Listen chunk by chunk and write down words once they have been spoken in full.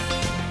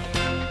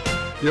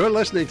You're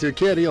listening to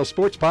KNEL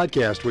Sports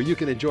Podcast, where you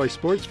can enjoy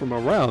sports from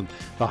around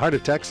the heart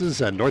of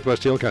Texas and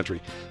Northwest Hill Country.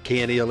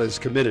 KNEL is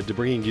committed to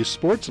bringing you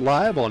sports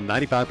live on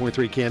 95.3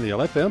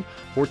 KNEL FM,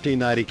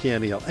 1490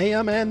 KNEL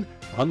AM, and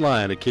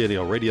online at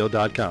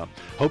KNELradio.com.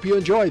 Hope you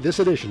enjoy this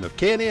edition of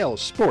KNEL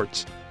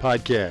Sports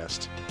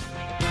Podcast.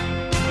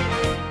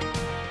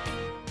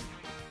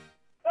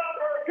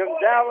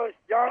 Gonzalez,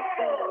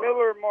 Johnson,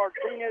 Miller,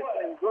 Martinez,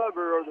 and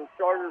Glover are the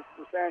starters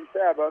for San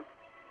Saba.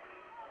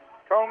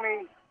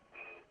 Comey,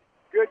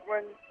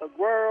 Goodwin,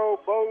 Aguero,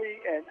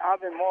 Boley, and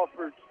Ivan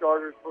Walford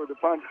starters for the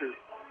Punchers.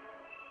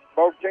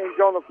 Both teams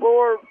on the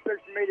floor,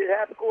 fixing to meet at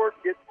half court,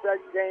 get the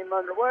second game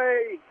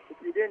underway. If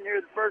you didn't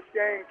hear the first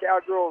game,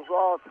 Cowgirls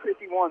lost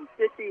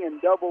 51-50 in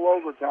double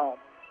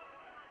overtime.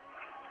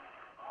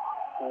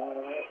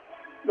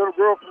 Little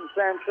girl from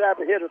San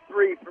Saba hit a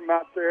three from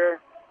out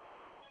there.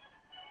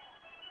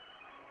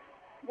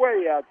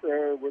 Way out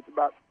there with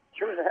about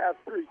 2.5,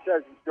 3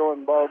 seconds going in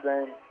the ball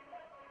game.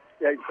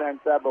 Gave San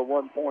Saba a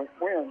 1-point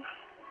win.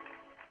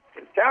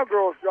 The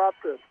Cowgirls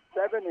dropped to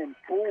 7-4.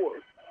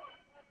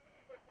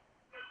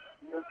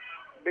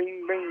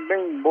 Bing, bing,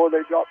 bing. Boy,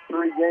 they dropped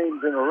 3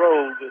 games in a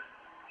row. Just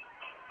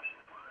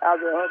out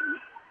of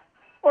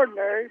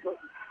ordinary, but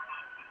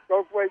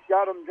Goldthwait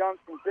got them,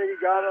 Johnson City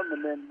got them,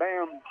 and then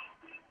bam,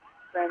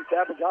 San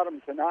Saba got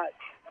them tonight.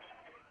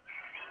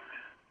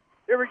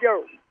 Here we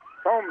go.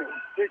 Comey,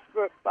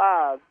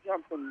 6'5",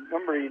 jumping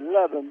number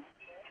 11,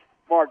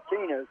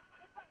 Martinez.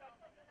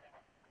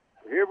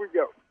 Here we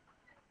go.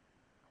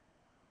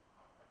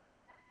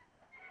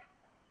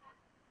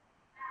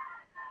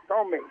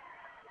 Comey.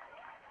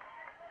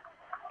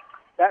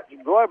 That's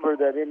Glover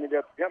that ended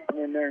up jumping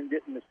in there and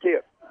getting the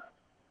tip.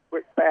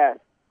 Quick pass.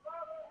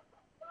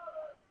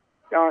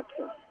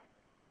 Johnson.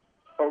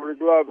 Over to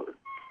Glover.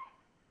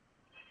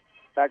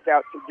 Back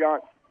out to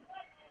Johnson.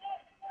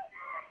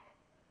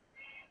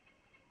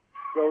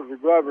 Goes to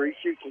Glover. He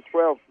shoots a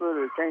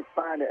 12-footer. Can't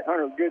find it.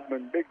 Hunter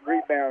Goodman. Big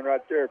rebound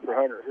right there for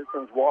Hunter. Here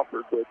comes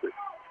Wofford with it.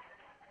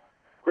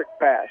 Quick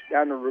pass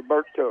down to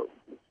Roberto.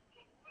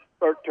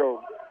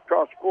 Roberto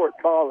cross court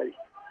volley.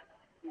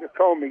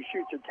 Comey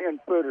shoots a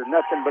 10-footer.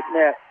 Nothing but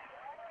net.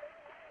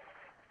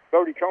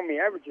 Bodie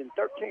Comey averaging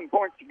 13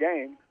 points a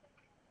game.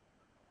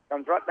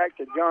 Comes right back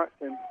to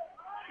Johnson.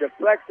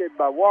 Deflected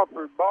by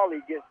Wofford. Bally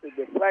gets the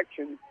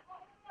deflection.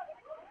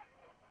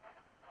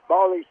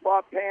 Bally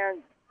swapped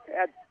hands.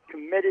 Had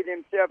committed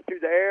himself to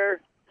the air.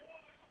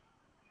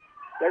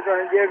 They're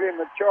going to give him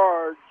a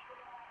charge.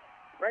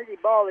 Frankie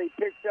Bally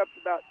picks up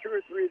about 2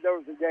 or 3 of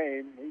those a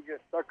game. He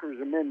just suckers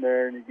them in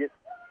there, and he gets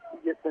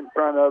in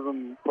front of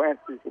them,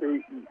 plants his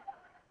feet, and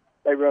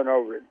they run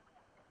over him.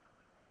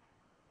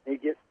 He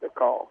gets the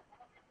call.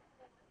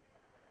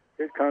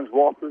 Here comes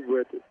Wofford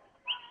with it.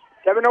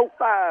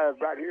 7:05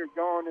 right here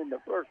gone in the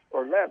first,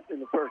 or left in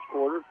the first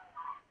quarter.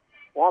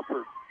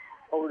 Wofford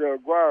over to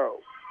Aguero.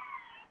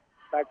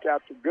 Back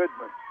out to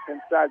Goodman.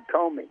 Inside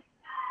Comey.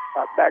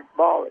 Back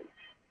Bally.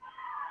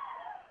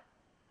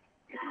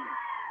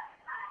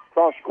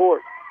 Cross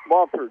court.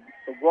 Wofford.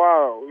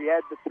 Aguero. He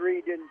had the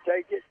 3, didn't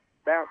take it.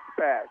 Bounce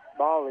pass.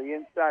 Bally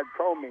inside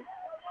Comey.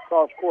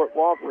 Cross court.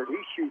 Wofford. He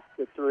shoots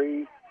the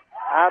 3.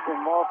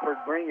 Ivan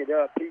Wofford bring it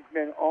up. He's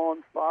been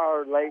on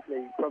fire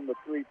lately from the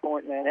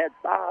 3-point line. Had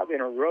 5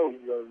 in a row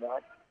the other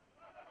night.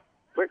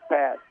 Quick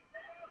pass.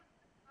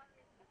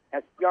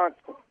 That's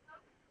Johnson.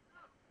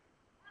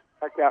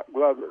 Back out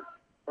Glover.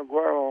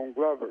 Aguero on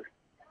Glover.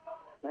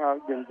 Now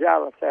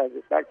Gonzalez has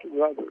it. Back to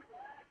Glover.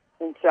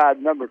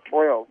 Inside number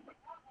 12.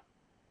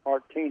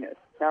 Martinez.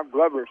 Now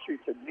Glover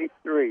shoots a deep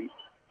 3.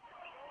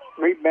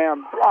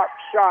 Rebound block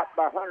shot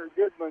by Hunter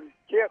Goodman.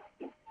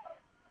 Tipped.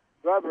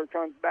 Glover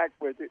comes back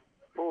with it.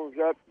 Pulls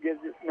up. Gives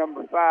it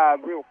number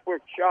 5. Real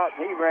quick shot.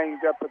 And he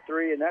rings up a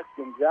 3, and that's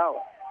Gonzalez.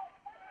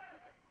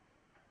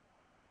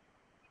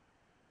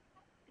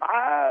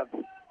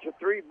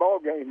 5-3 ball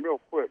game real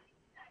quick.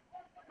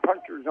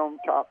 Punchers on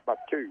top by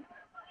 2.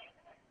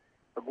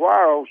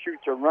 Aguero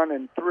shoots a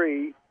running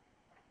 3.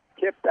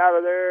 Tipped out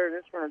of there, and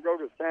it's going to go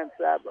to San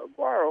Saba.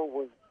 Aguero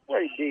was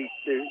way deep,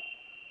 too.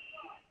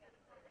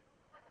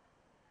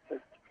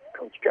 But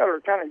Coach Keller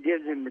kind of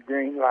gives him the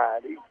green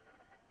light. He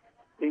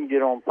can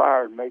get on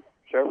fire and make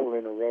several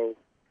in a row.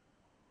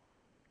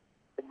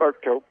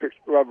 Roberto picks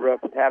Glover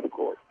up at half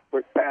court.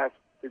 Quick pass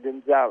to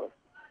Gonzalez.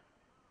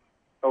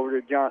 Over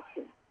to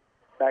Johnson.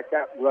 Back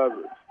out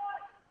Glover.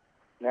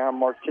 Now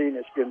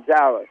Martinez.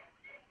 Gonzalez.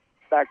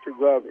 Back to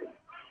Glover.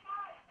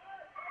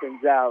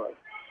 Gonzalez.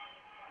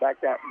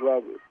 Back out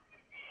Glover.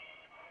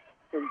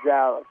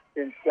 Gonzalez.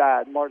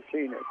 Inside.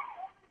 Martinez.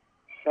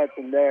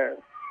 Nothing there.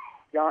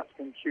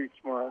 Johnson shoots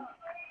one.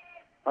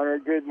 Hunter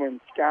Goodwin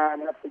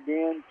skying up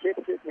again.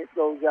 Tips it and it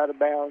goes out of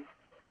bounds.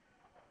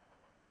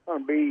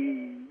 Going to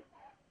be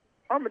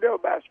Armadillo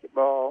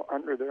basketball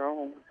under their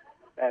own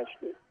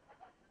basket.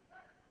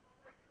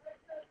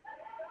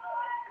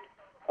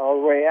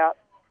 All the way out.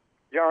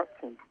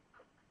 Johnson.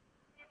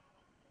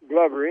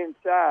 Glover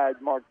inside.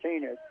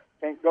 Martinez.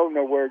 Can't go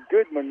nowhere.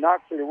 Goodman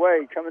knocks it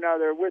away. Coming out of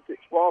there with it.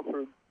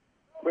 Swofford.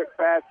 Quick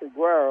pass to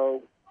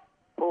Aguero.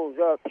 Pulls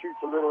up.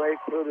 shoots a little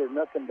 8-footer,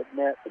 nothing but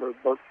net for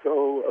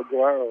Berto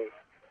Aguero.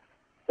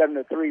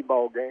 7-3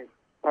 ball game.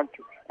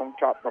 Punchers on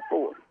top by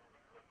 4.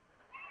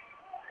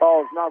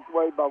 Ball's knocked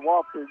away by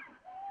Wofford.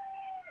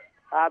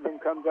 Ivan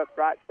comes up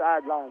right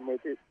sideline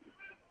with it.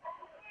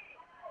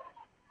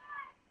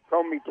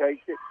 Comey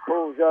takes it,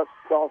 pulls up,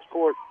 cross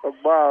court,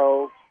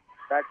 Aguero,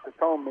 back to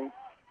Comey.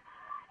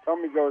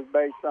 Comey goes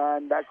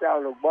baseline, back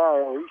out of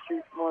Aguero. He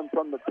shoots one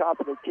from the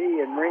top of the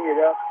key and ring it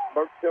up.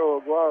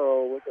 Berto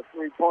Aguero with a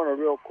 3-pointer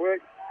real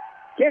quick.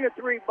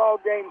 10-3 ball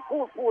game,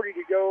 4:40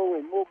 to go,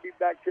 and we'll be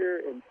back here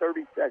in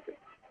 30 seconds.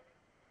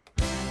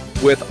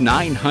 With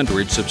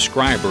 900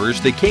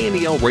 subscribers, the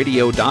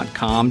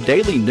KNELradio.com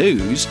Daily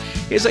News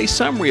is a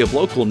summary of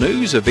local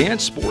news,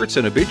 events, sports,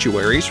 and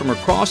obituaries from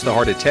across the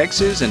heart of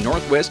Texas and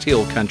Northwest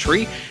Hill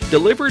Country,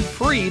 delivered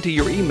free to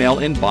your email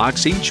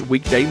inbox each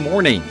weekday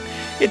morning.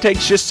 It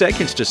takes just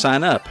seconds to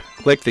sign up.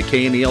 Click the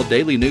KNEL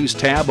Daily News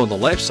tab on the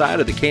left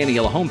side of the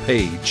KNEL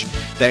homepage.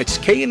 That's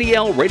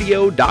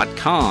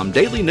KNELradio.com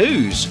Daily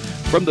News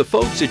from the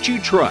folks that you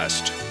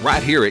trust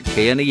right here at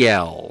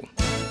KNEL.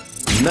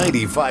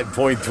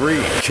 95.3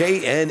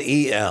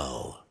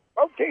 KNEL.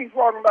 Both teams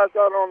walking back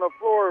out on the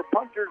floor.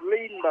 Punchers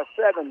leading by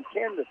 7,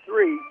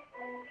 10-3.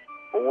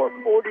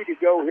 4:40 to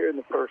go here in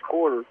the first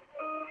quarter.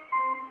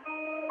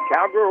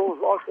 Cowgirls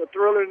lost a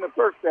thriller in the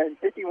first game,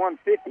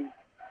 51-50.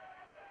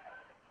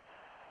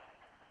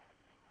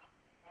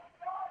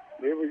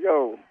 Here we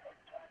go.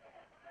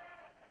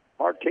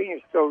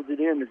 Martinez throws it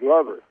in to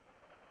Glover.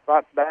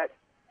 Right back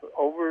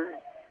over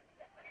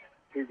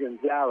to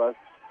Gonzalez.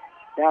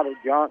 Now to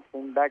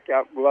Johnson, back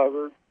out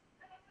Glover.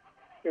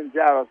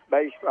 Gonzalez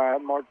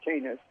baseline,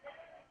 Martinez.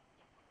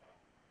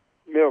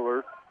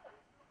 Miller,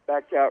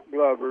 back out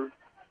Glover.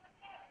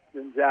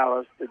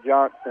 Gonzalez to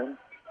Johnson.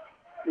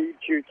 He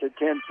shoots a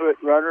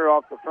 10-foot runner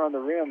off the front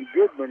of the rim.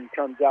 Goodman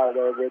comes out of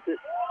there with it.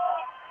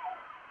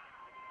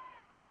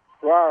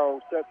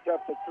 Guaro sets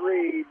up a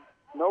 3.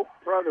 Nope,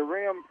 front of the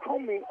rim.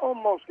 Comey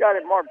almost got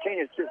it.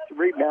 Martinez gets the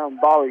rebound.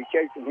 Bally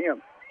chasing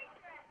him.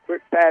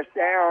 Quick pass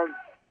down.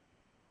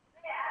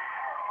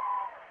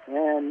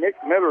 And Nick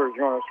Miller is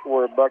going to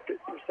score a bucket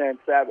for San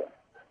Saba.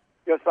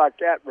 Just like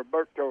that,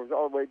 Roberto's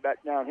all the way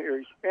back down here.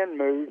 He spin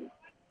move.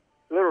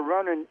 Little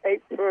running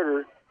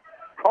 8-footer.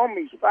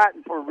 Comey's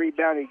fighting for a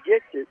rebound. He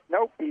gets it.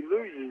 Nope, he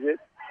loses it.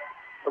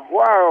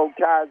 Aguero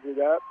ties it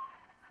up.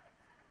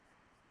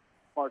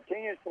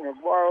 Martinez and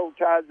Aguero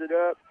ties it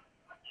up.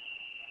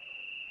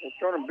 It's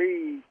going to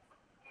be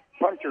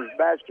Punchers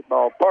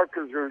basketball.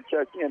 Parker's going to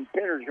check in.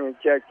 Penner's going to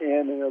check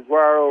in. And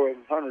Aguero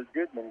and Hunter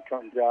Goodman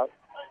comes out.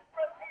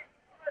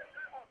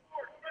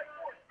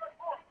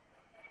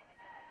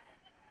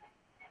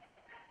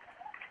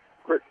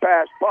 Quick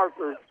pass,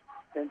 Parker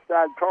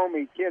inside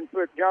Comey,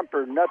 10-foot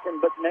jumper, nothing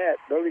but net.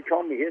 Billy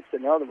Comey hits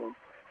another one.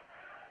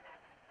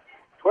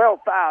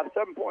 12-5,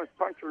 7 points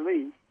Puncher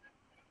lead.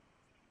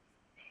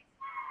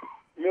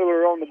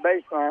 Miller on the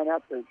baseline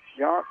out to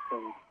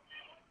Johnson.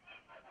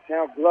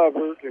 Now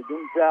Glover to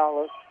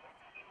Gonzalez.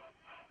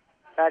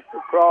 Back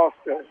across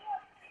to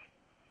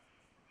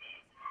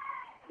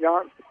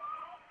Johnson.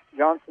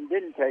 Johnson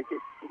didn't take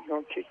it. He's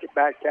going to kick it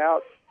back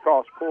out,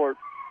 cross court.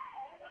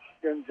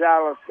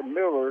 Gonzalez to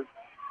Miller.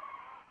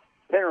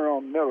 Penner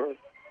on Miller.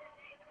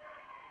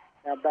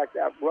 Now back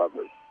out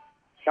Glover.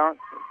 Johnson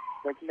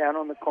looking down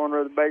on the corner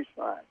of the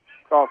baseline.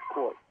 Cross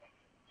court.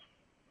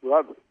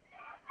 Glover.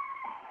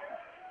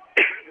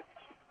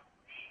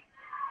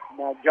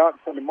 Now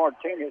Johnson to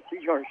Martinez.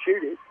 He's going to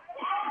shoot it.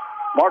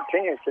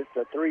 Martinez hits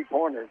a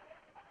 3-pointer.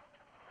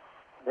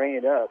 Bring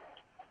it up.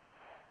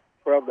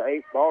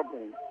 12-8 ball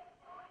game.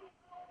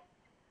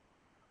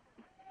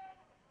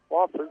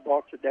 Wofford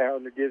walks it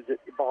down and gives it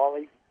to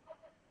Bally.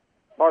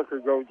 Parker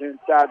goes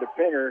inside the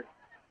Penner.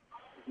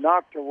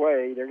 Knocked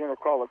away. They're going to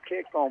call a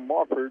kick on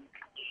Wofford.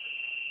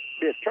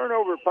 Be a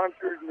turnover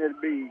Punchers, and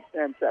it'll be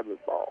San Saba's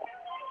ball.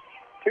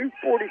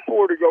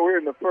 2:44 to go here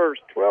in the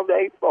first.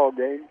 12-8 ball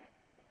game.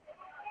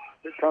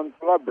 Here comes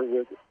Glover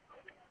with it.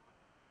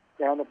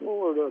 Down the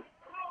floor to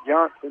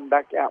Johnson,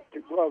 back out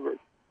to Glover.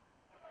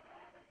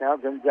 Now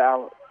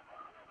Gonzalez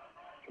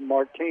to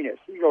Martinez.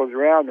 He goes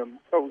around him,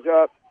 goes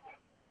up.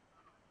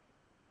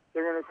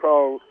 They're going to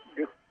call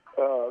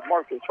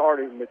Marcus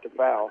Harding with the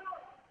foul.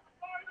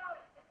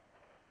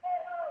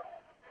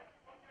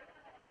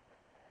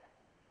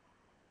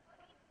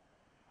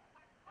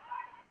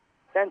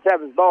 San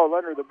Saba's ball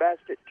under the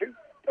basket.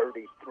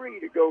 2:33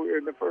 to go here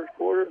in the first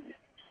quarter.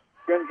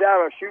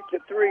 Gonzalez shoots a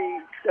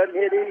 3. Doesn't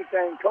hit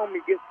anything.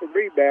 Comey gets the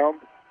rebound.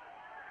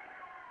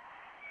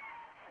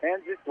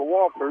 Hands it to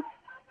Wofford.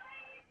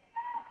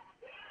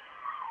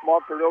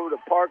 Wofford over to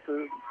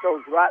Parker.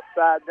 Goes right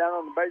side down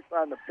on the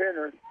baseline to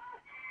Penner.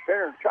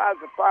 Penner tries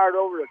to fire it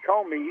over to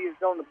Comey.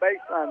 He's on the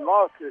baseline,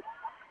 lost it.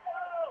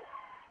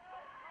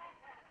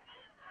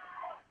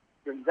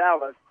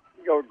 Gonzalez,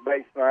 he goes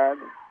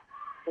baseline.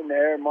 In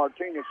there,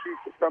 Martinez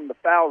shoots it from the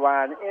foul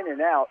line, in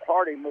and out.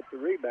 Harding with the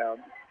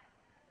rebound.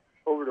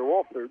 Over to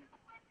Wofford.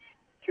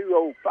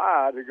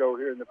 2:05 to go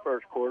here in the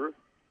first quarter.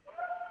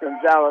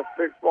 Gonzalez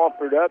picks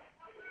Wofford up.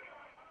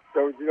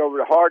 Throws it over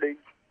to Hardy.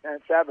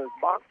 And Savage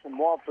box from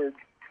Wofford.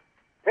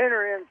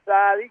 Penner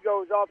inside. He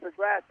goes off the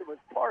grass. It was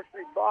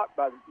partially blocked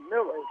by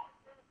Miller.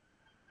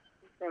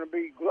 It's going to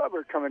be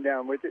Glover coming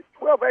down with it.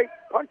 12-8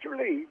 puncher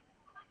lead.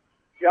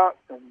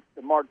 Johnson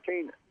to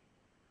Martinez.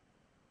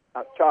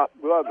 Up top,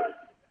 Glover.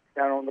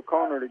 Down on the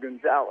corner to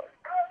Gonzalez.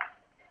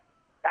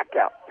 Back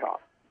out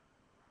top.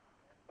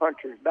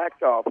 Punchers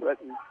backs off,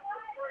 letting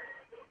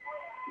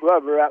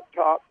Glover out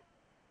top.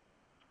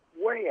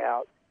 Way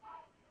out.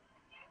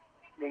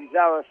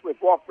 Gonzalez with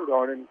Wofford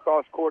on him.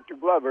 Cross court to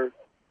Glover.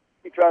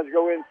 He tries to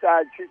go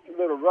inside, shoots a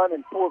little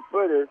running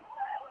 4-footer.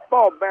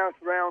 Ball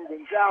bounced around.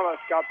 Gonzalez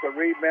got the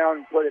rebound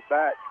and put it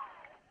back.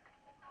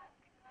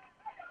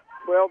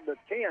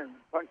 12-10.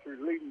 Punchers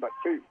leading by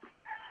 2.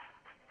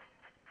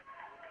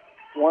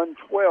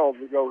 1:12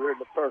 to go here in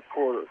the first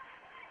quarter.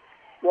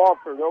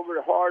 Wofford over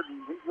to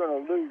Harden. He's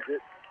going to lose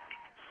it.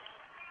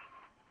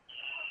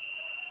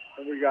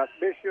 And we got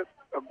Bishop,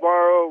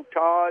 Aguero,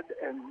 Todd,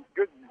 and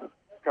Gooden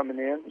coming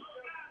in.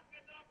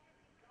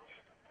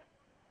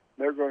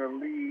 They're going to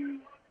lead.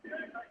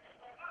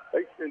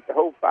 They sent the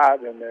whole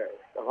 5 in there.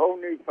 The whole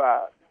new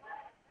 5.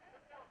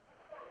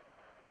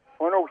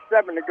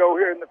 1:07 to go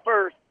here in the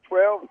first.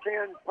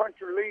 12-10.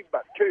 Puncher lead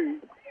by 2.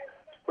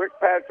 Quick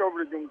pass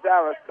over to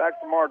Gonzalez. Back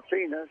to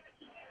Martinez.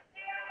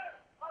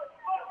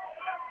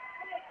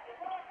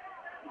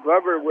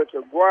 Glover with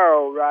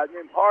Aguero riding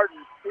him.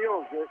 Harden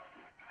steals it.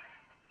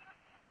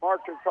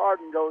 Marcus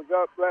Harden goes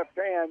up left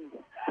hand.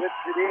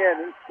 Flips it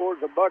in. He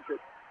scores a bucket.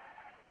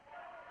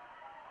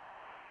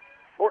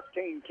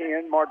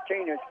 14-10.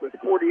 Martinez with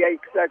 48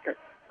 seconds.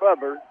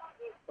 Glover.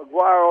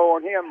 Aguero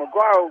on him.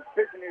 Aguero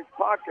picking his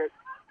pocket.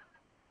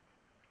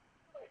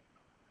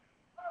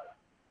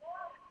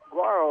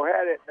 Aguero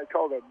had it. They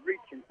called a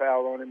reaching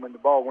foul on him when the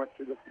ball went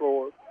to the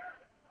floor.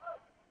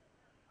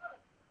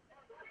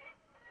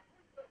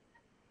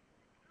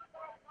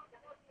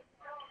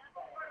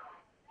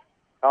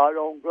 Out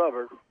on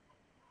Glover.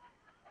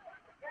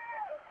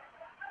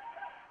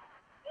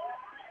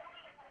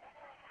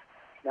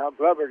 Now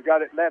Glover's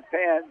got it left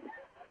hand.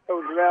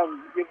 Goes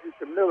around, gives it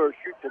to Miller,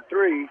 shoots a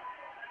 3.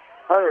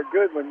 Hunter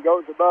Goodwin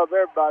goes above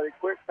everybody.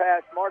 Quick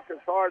pass,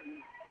 Marcus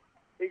Harden.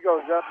 He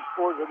goes up and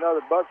scores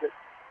another bucket.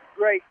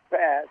 Great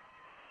pass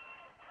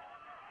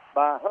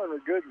by Hunter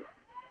Goodwin.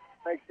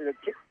 Makes it a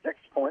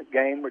 6-point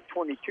game with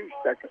 22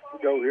 seconds to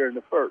go here in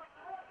the first.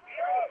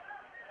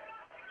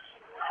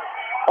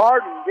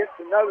 Harden gets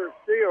another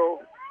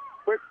steal.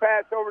 Quick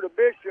pass over to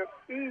Bishop.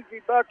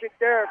 Easy bucket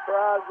there for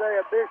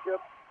Isaiah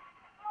Bishop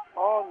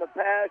on the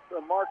pass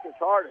from Marcus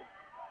Harden.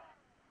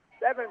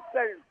 7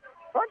 seconds.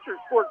 Puncher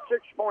scored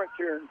 6 points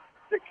here in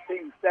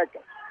 16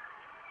 seconds.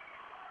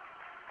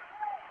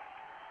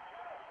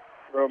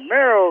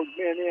 Romero's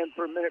been in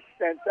for a minute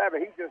for San Saba.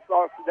 He just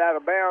lost it out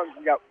of bounds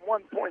and got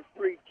 1.3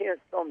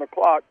 tenths on the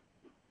clock.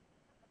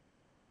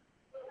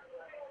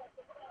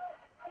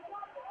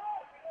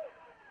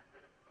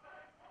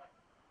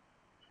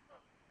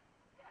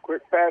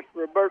 Quick pass to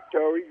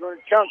Roberto. He's going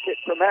to chunk it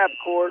from half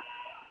court.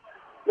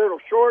 Little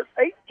short.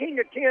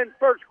 18-10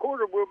 first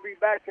quarter. We'll be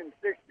back in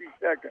 60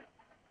 seconds.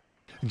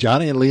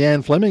 Johnny and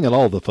Leanne Fleming and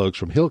all the folks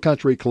from Hill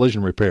Country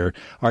Collision Repair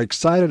are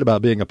excited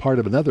about being a part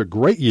of another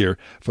great year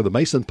for the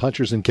Mason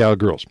Punchers and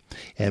Cowgirls,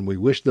 and we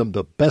wish them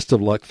the best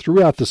of luck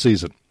throughout the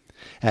season.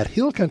 At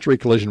Hill Country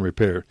Collision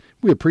Repair,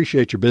 we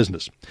appreciate your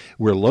business.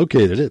 We're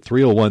located at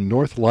 301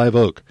 North Live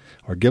Oak,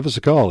 or give us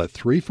a call at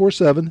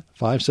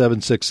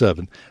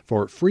 347-5767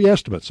 for free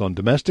estimates on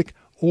domestic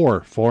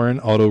or foreign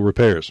auto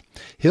repairs.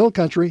 Hill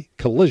Country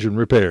Collision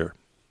Repair.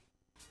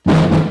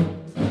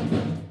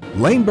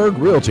 Laneburg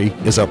Realty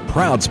is a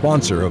proud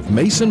sponsor of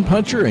Mason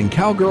Puncher and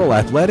Cowgirl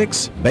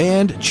athletics,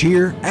 band,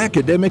 cheer,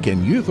 academic,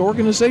 and youth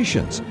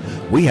organizations.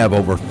 We have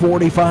over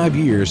 45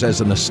 years as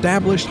an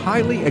established,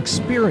 highly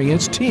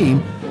experienced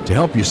team to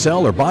help you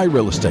sell or buy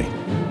real estate,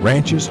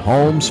 ranches,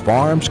 homes,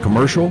 farms,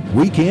 commercial,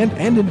 weekend,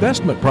 and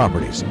investment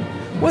properties.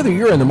 Whether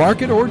you're in the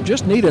market or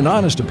just need an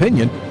honest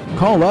opinion,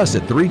 call us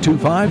at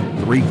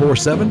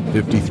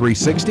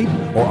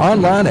 325-347-5360 or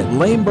online at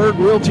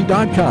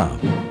laneburgrealty.com.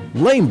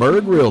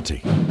 Laneburg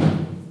Realty.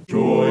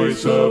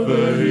 Choice of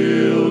the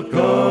Hill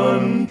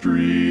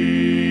Country.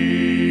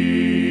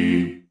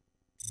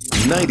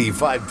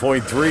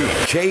 95.3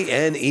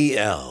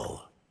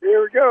 KNEL.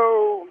 Here we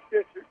go.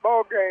 District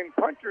ball game.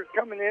 Punchers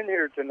coming in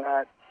here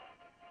tonight.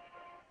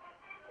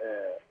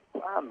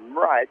 I'm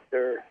right.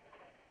 They're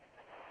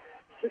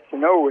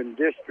 6-0 in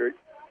district.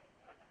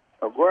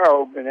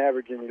 Aguero been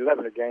averaging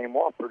 11 a game.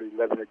 Wofford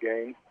 11 a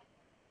game.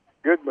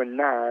 Goodwin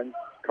 9.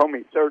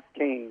 Comey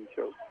 13.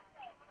 So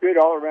good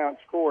all-around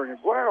scoring.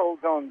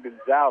 Aguero's on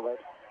Gonzalez.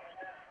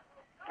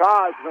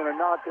 Todd's going to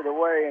knock it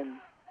away and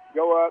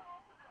go up.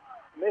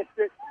 Missed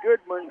it.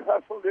 Goodwin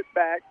hustled it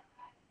back.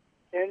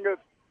 Into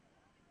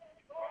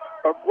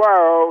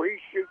Aguero. He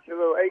shoots a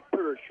little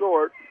 8-footer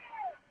short.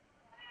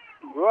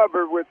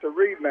 Glover with the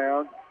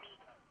rebound.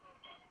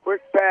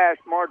 Quick pass.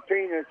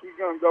 Martinez. He's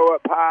going to go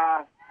up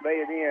high. Lay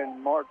it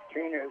in.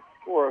 Martinez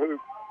for a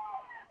hoop.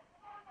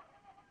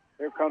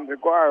 Here comes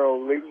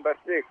Aguero leading by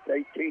 6,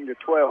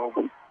 18-12.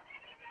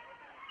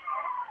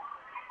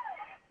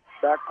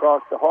 Back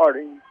across to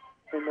Harding.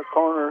 In the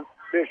corner,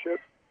 Bishop.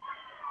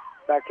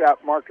 Back out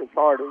Marcus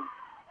Harding.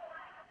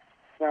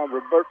 Now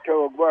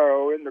Roberto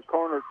Aguero in the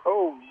corner.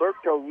 Oh,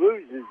 Roberto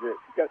loses it.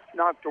 Gets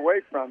knocked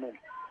away from him.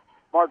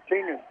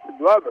 Martinez to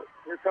Glover.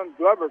 Here comes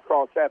Glover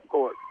across half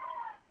court.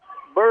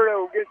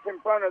 Berto gets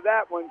in front of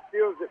that one,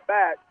 steals it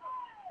back.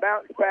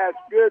 Bounce pass,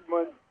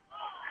 Goodwin.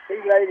 He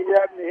laid it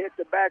up and he hit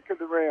the back of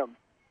the rim.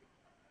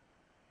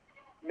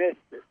 Missed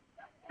it.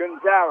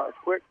 Gonzalez,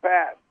 quick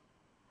pass.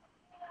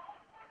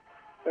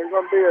 There's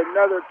going to be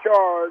another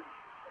charge.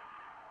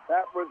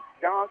 That was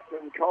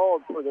Johnson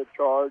called for the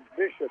charge.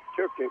 Bishop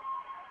took it.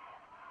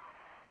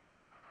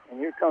 And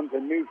here comes a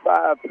new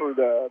 5 for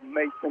the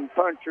Mason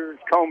Punchers.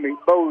 Comey,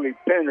 Bowley,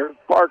 Penner,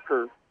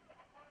 Parker,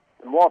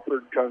 and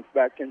Wofford comes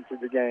back into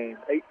the game.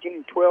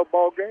 18-12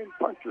 ball game.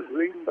 Punchers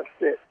leading by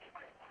 6.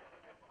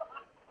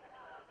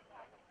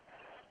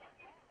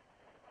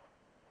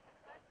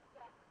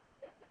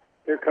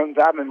 Here comes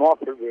Ivan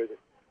Wofford with it.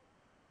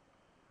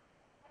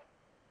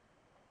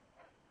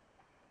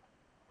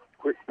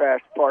 Quick pass,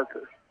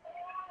 Parker.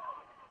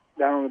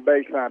 Down on the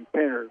baseline,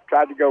 Penner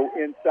tried to go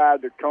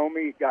inside the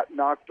Comey. Got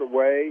knocked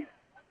away.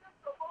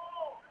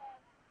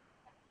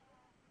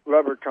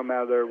 Glover come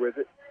out of there with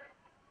it.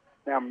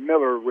 Now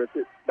Miller with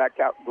it. Back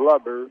out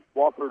Glover.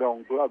 Wofford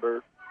on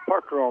Glover.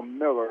 Parker on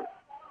Miller.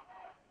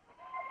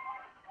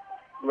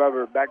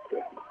 Glover back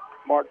to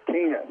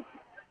Martinez.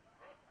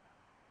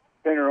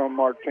 Penner on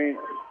Martinez.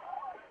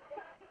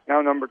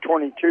 Now number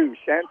 22,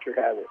 Sancher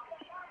had it.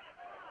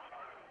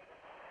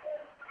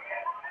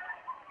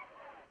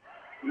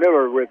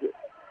 Miller with it.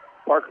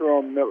 Parker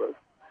on Miller.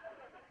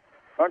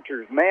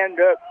 Punchers manned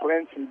up,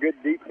 playing some good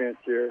defense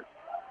here.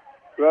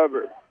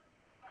 Glover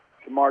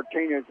to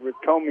Martinez with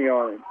Comey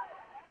on him.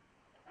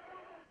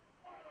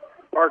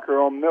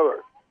 Parker on Miller.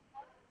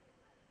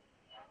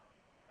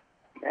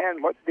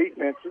 Man, what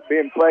defense is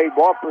being played.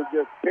 Wofford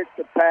just picked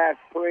the pass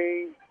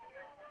clean,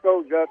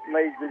 goes up,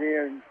 lays it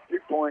in. 2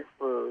 points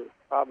for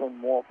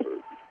Ivan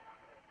Wofford.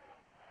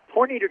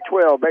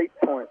 20-12,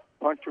 8-point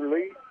Puncher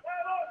lead.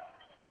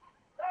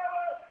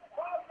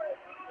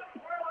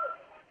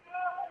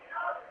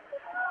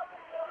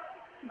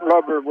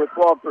 Glover with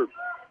Wofford.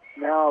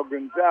 Now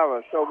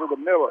Gonzalez over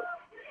to Miller.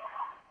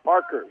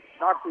 Parker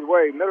knocked it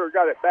away. Miller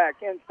got it back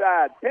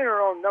inside. Penner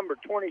on number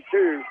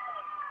 22.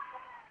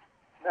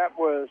 That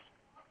was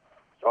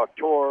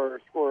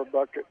Sautor score a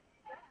bucket.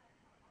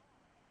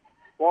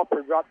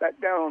 Wofford dropped that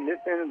down on this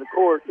end of the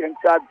court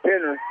inside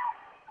Penner.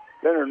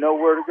 Penner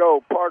nowhere to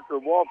go. Parker,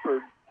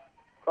 Wofford,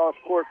 cross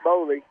court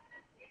Bowley.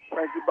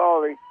 Frankie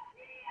Bowley,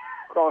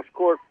 cross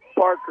court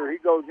Parker. He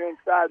goes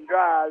inside and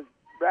drives.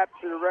 Wraps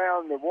it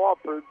around the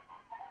Wofford.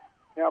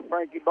 Now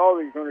Frankie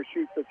Bowley's going to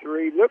shoot the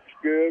 3. Looks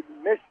good.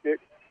 Missed it.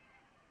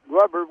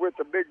 Glover with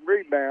a big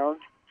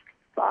rebound.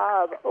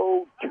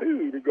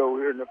 5:02 to go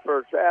here in the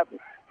first half.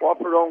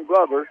 Wofford on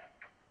Glover.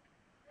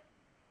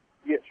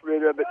 Gets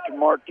rid of it to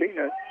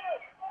Martinez.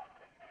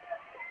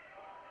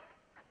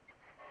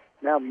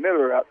 Now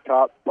Miller up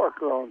top.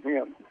 Parker on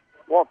him.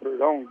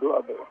 Wofford on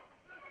Glover.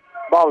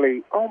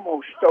 Bowley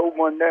almost stole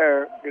one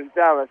there.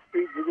 Gonzalez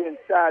feeds it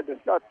inside the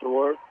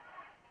Sautor.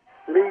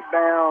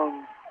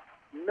 Rebound,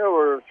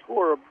 Miller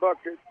score a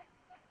bucket.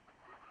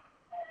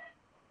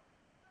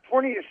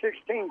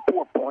 20-16,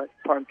 4-point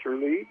Puncher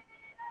lead.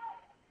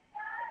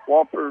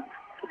 Wofford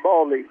to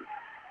Bowley.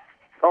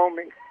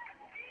 Comey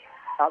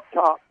out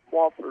top.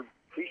 Wofford.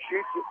 He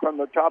shoots it from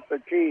the top of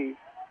the key.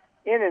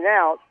 In and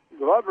out.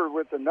 Glover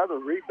with another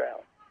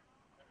rebound.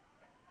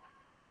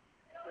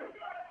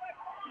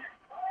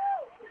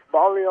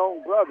 Bowley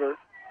on Glover.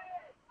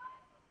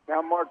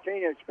 Now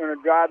Martinez going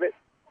to drive it.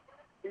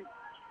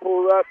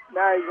 Pull up.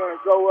 Now he's going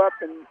to go up,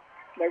 and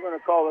they're going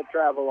to call a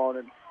travel on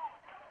him.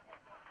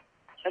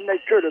 And they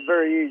could have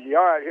very easy.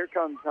 All right, here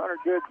comes Hunter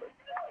Goodman.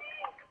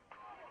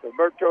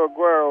 Roberto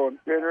Aguero and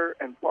Penner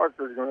and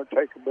Parker are going to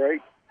take a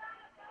break.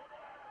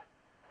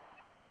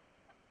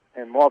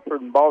 And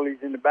Wofford and Bowley's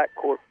in the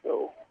backcourt.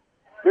 So,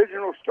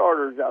 original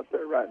starters out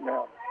there right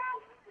now.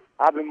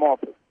 Ivan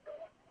Wofford,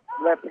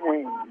 left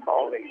wing,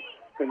 Bowley.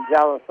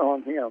 Gonzalez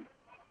on him.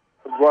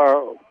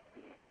 Aguero.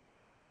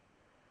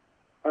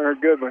 Hunter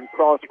Goodman,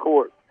 cross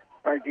court.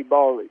 Frankie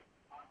Bowley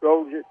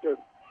throws it to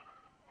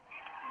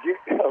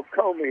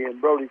Comey,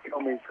 and Brody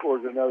Comey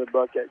scores another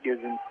bucket,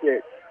 gives him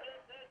 6.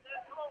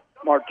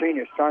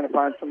 Martinez trying to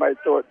find somebody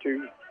to throw it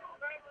to.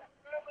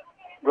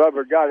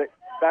 Glover got it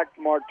back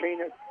to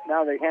Martinez.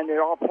 Now they hand it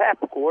off half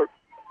court.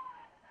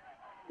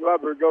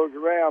 Glover goes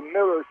around.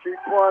 Miller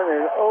shoots one,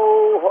 and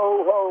oh,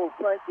 ho, ho.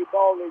 Frankie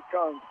Bowley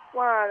comes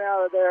flying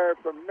out of there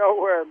from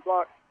nowhere and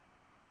blocks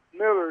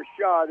Miller's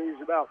shot.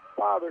 He's about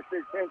 5 or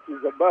 6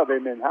 inches above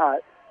him in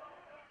height.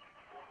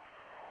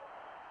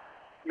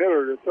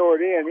 Miller to throw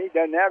it in. He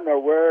doesn't have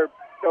nowhere.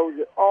 Throws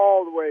it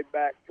all the way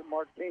back to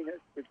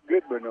Martinez with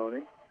Goodwin on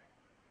him.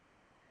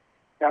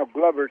 Now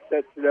Glover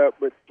sets it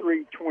up with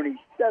 3:27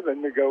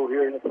 to go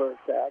here in the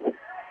first half.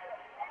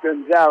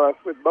 Gonzalez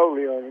with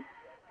Bowley on him.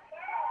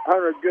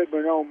 Hunter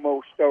Goodman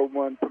almost stole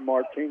one from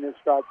Martinez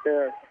right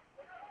there.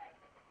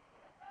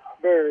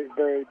 Very,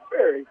 very,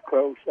 very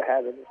close to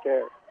having it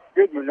there.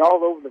 Goodman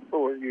all over the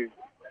floor using.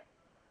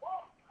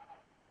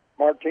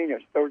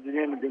 Martinez throws it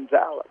into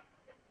Gonzalez.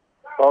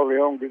 Ball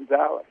on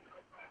Gonzalez.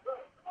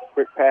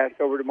 Quick pass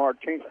over to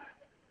Martinez.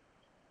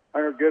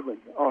 Hunter Goodman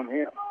on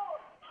him.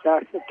 Now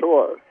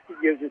Sator. He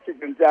gives it to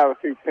Gonzalez,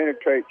 who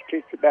penetrates,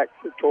 kicks it back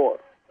to Sator.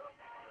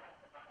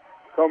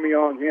 Comey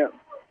on him.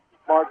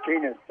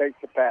 Martinez takes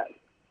the pass.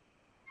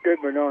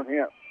 Goodman on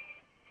him.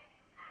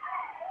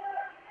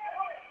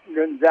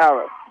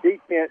 Gonzalez.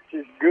 Defense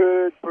is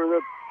good for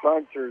the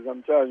Punchers.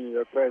 I'm telling you,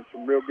 they're playing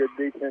some real good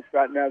defense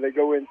right now. They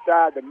go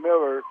inside to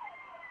Miller,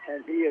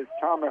 and he is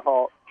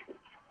tomahawked.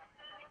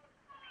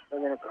 They're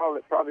going to call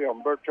it probably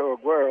on Berto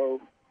Aguero.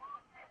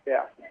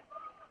 Yeah.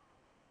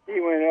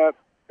 He went up,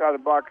 got a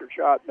blocker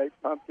shot, and they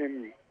pumped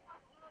him.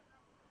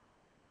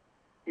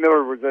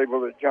 Miller was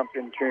able to jump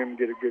into him,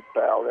 get a good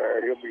foul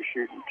there. He'll be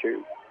shooting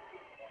two.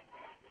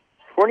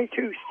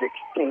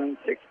 22-16,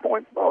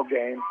 6-point ball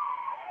game.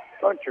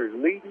 Punchers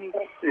leading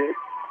by 6.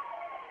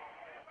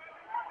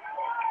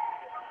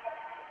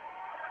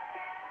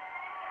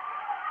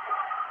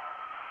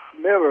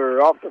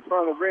 Miller off the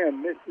front of the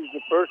rim, misses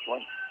the first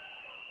one.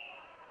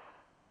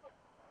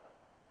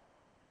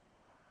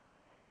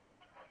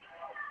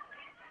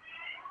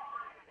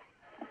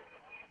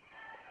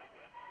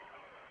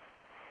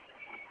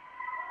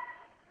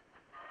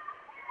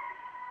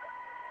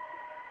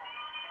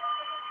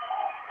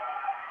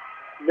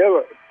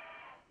 Miller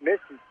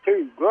misses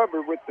two.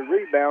 Glover with the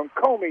rebound.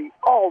 Comey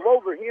all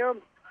over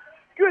him.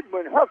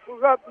 Goodwin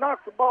hustles up,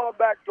 knocks the ball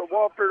back to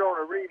Walford on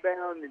a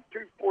rebound, and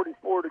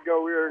 2:44 to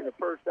go here in the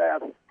first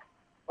half.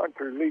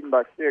 Punchers leading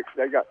by 6.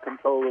 They got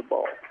control of the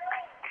ball.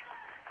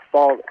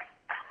 Baller.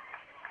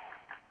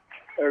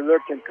 They're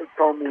looking for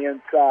Comey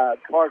inside.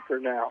 Parker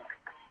now.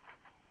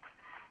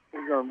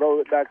 He's going to roll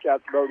it back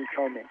out to Brody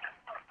Comey.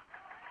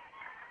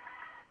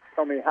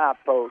 Comey high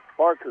post.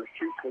 Parker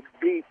shoots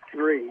a deep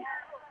three.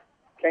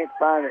 Can't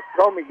find it.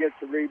 Comey gets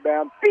the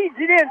rebound. Feeds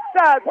it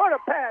inside. What a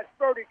pass,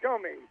 Brody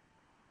Comey.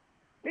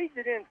 Feeds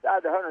it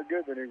inside to Hunter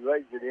Goodman, who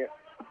lays it in.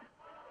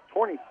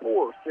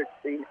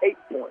 24-16, 8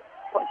 points.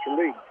 Puncher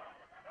lead.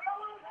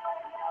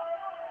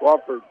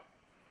 Wofford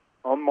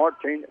on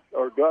Martinez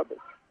or Glover.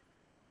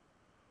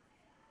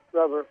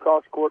 Glover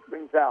across court,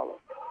 Gonzalez.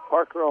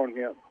 Parker on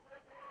him.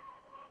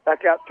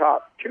 Back out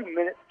top. 2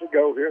 minutes to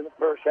go here in the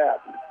first half.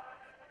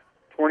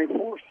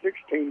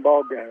 24-16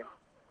 ball game.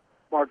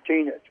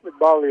 Martinez with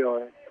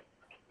Balion.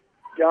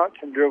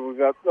 Johnson dribbles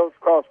up, goes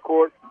cross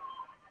court.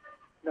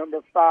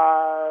 Number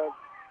 5,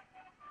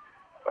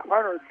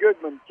 Hunter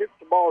Goodman tips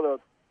the ball to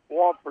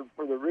Wofford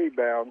for the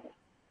rebound.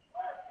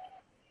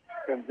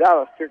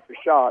 Gonzalez took the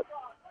shot.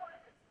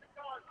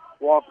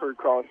 Wofford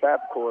across half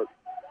court.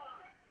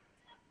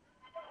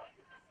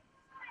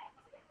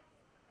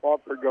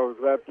 Wofford goes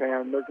left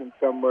hand, looking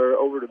somewhere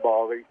over the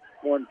ball. He's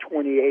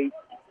 128.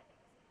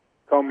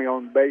 Comey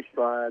on the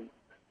baseline.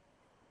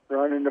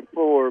 Running the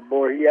floor.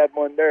 Boy, he had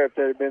one there if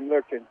they'd have been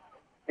looking.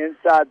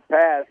 Inside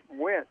pass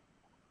went.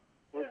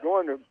 Was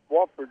going to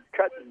Wofford,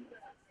 cutting.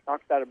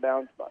 Knocked out of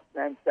bounds by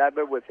Sam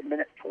Sadler with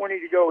 1:20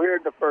 to go here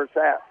in the first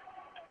half.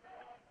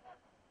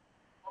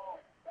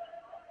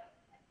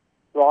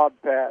 Lob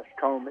pass,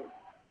 Comey.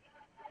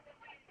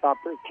 Top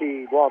of the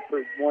key.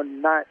 Wofford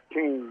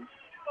 119.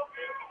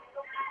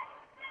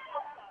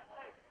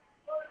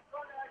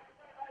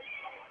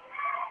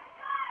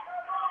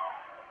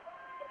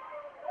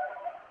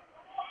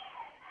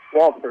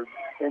 Wofford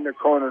in the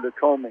corner to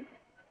Comey.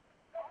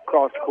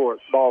 Cross court,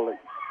 Bally.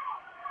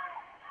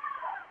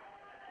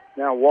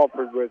 Now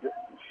Wofford with it.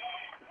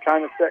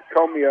 Trying to set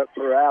Comey up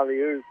for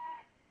alley-oop.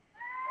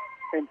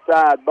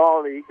 Inside,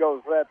 Bally, he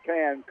goes left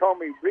hand.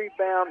 Comey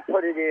rebound,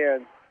 put it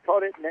in.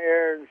 Caught it in the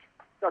air and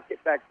stuck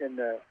it back in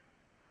there.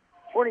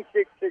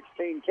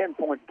 26-16,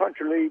 10-point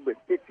Puncher lead with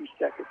 50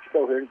 seconds to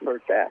go here in the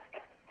first half.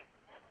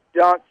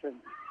 Johnson,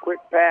 quick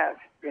pass.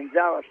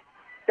 Gonzalez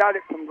got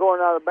it from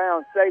going out of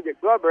bounds. Saved it.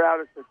 Glover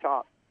out at the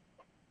top.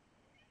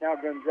 Now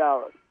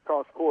Gonzalez,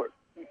 cross court.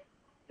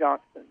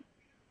 Johnson.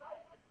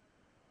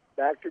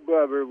 Back to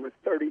Glover with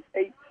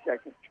 38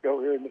 seconds to go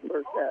here in the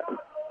first half.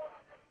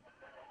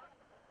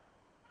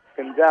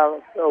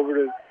 Gonzalez over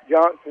to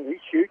Johnson. He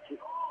shoots it.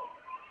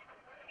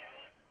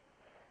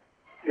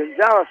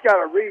 Gonzalez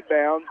got a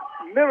rebound.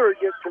 Miller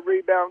gets the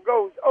rebound,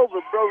 goes over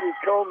Brody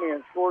Comey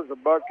and scores a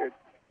bucket.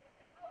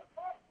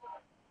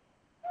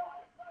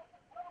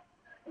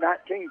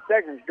 19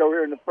 seconds to go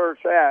here in the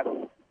first half.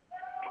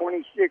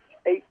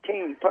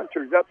 26-18.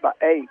 Punchers up by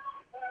 8.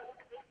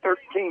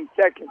 13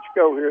 seconds to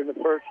go here in the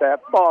first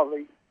half.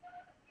 Bally,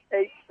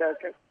 8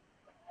 seconds.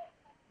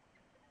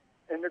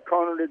 In the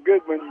corner to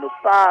Goodwin with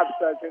 5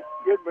 seconds.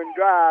 Goodwin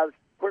drives.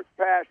 Quick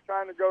pass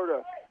trying to go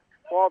to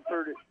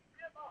Wofford.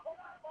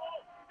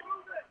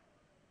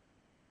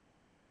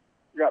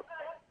 Got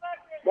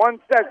 1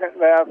 second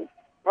left.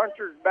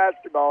 Punchers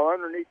basketball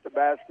underneath the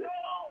basket.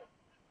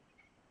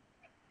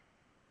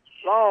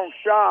 Long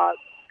shot.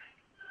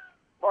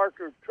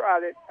 Parker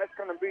tried it. That's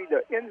going to be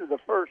the end of the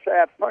first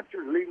half.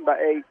 Punchers leading by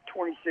 8,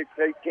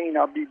 26-18.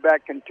 I'll be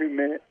back in 2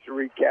 minutes to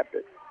recap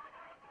it.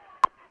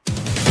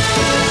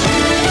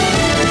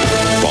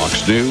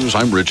 Fox News,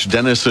 I'm Rich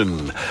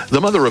Dennison. The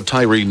mother of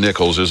Tyree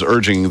Nichols is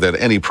urging that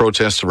any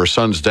protests of her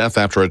son's death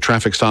after a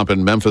traffic stop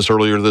in Memphis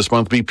earlier this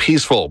month be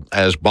peaceful,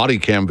 as body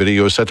cam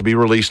video is set to be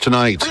released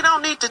tonight. We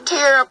don't need to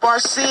tear up our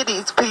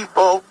cities,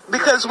 people,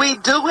 because we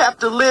do have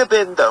to live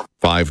in them.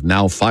 5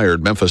 now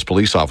fired Memphis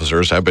police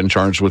officers have been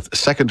charged with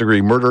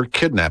second-degree murder,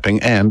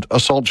 kidnapping, and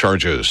assault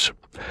charges.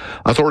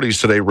 Authorities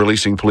today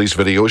releasing police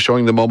video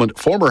showing the moment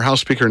former House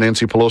Speaker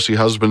Nancy Pelosi's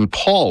husband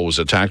Paul was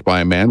attacked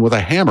by a man with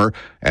a hammer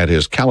at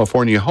his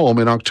California home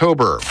in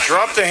October.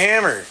 Drop the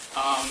hammer.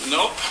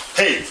 Nope.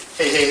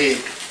 Hey.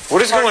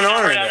 What is going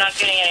on right now? I'm not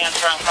getting an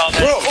answer on call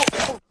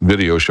back.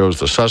 Video shows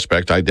the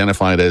suspect,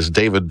 identified as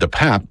David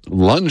DePape,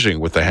 lunging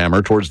with the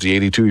hammer towards the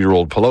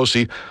 82-year-old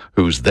Pelosi,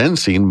 who's then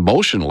seen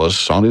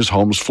motionless on his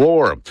home's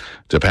floor.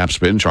 DePape's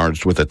been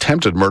charged with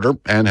attempted murder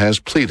and has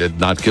pleaded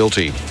not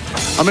guilty.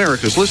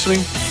 America's listening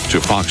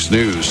to Fox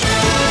News.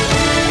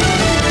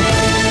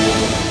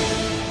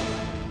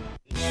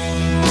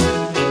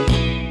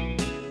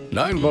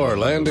 Nine Bar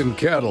Land and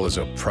Cattle is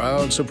a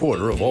proud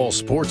supporter of all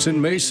sports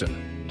in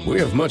Mason. We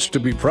have much to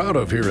be proud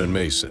of here in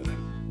Mason.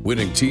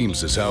 Winning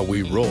teams is how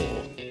we roll,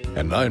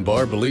 and Nine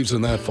Bar believes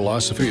in that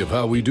philosophy of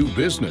how we do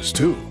business,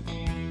 too.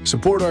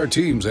 Support our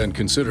teams and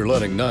consider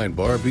letting Nine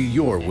Bar be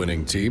your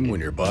winning team when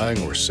you're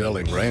buying or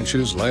selling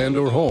ranches, land,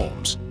 or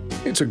homes.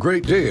 It's a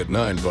great day at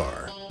Nine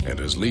Bar, and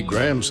as Lee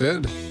Graham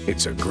said,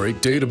 it's a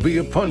great day to be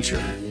a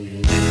puncher.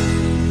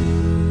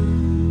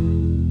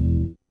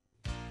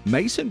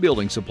 Mason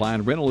Building Supply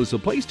and Rental is a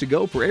place to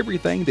go for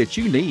everything that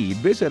you need.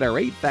 Visit our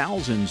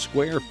 8,000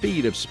 square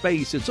feet of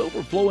space. It's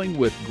overflowing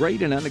with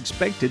great and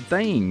unexpected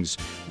things.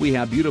 We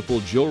have beautiful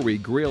jewelry,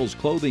 grills,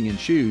 clothing and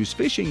shoes,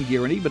 fishing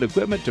gear, and even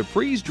equipment to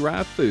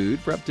freeze-dry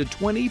food for up to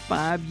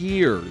 25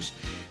 years.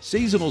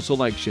 Seasonal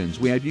selections,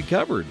 we have you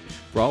covered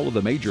for all of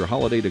the major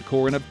holiday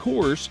decor. And of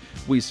course,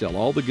 we sell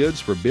all the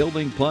goods for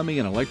building, plumbing,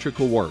 and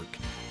electrical work.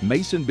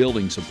 Mason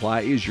Building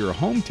Supply is your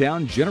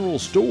hometown general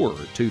store,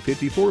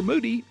 254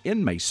 Moody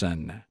in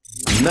Mason.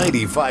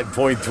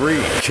 95.3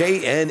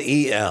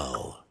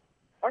 KNEL.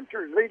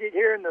 Punchers lead it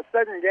here in the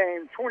second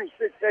game,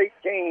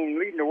 26-18,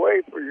 leading the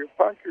way for your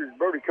Punchers.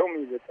 Brody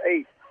Comey with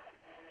 8.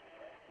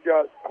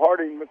 Got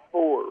Harding with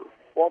 4,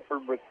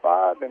 Wofford with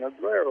 5, and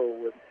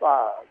Aguero with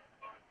 5.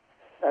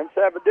 And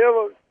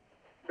Sabadillo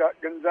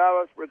got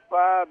Gonzalez with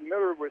 5,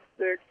 Miller with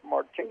 6,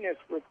 Martinez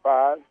with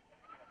 5.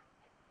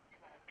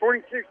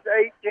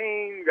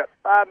 26-18, got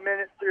 5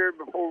 minutes here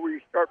before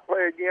we start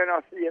play again.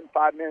 I'll see you in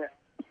 5 minutes.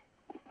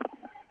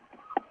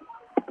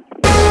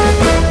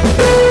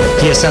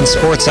 PSN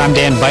Sports, I'm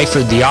Dan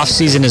Byford. The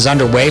offseason is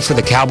underway for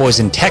the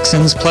Cowboys and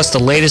Texans, plus the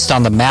latest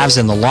on the Mavs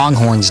and the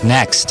Longhorns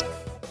next.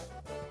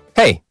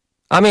 Hey,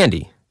 I'm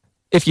Andy.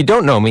 If you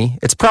don't know me,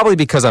 it's probably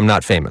because I'm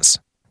not famous.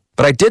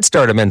 But I did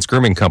start a men's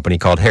grooming company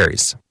called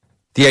Harry's.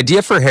 The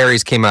idea for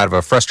Harry's came out of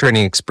a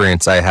frustrating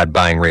experience I had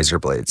buying razor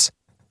blades.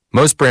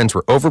 Most brands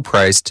were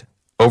overpriced,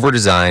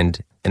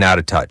 overdesigned, and out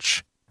of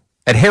touch.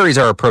 At Harry's,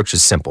 our approach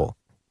is simple.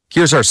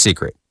 Here's our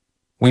secret.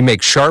 We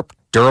make sharp,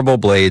 durable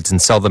blades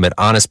and sell them at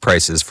honest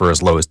prices for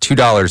as low as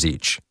 $2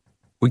 each.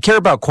 We care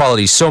about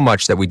quality so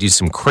much that we do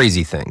some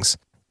crazy things,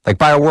 like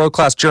buy a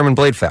world-class German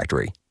blade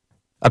factory.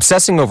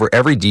 Obsessing over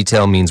every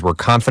detail means we're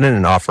confident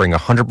in offering a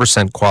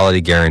 100%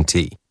 quality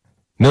guarantee.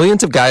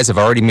 Millions of guys have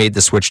already made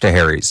the switch to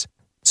Harry's,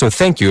 so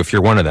thank you if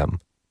you're one of them.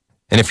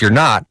 And if you're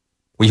not,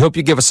 we hope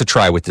you give us a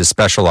try with this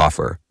special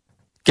offer.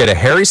 Get a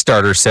Harry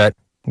starter set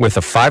with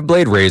a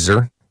 5-blade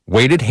razor,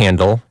 weighted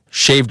handle,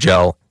 shave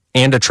gel,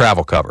 and a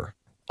travel cover.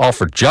 All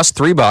for just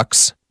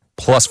 $3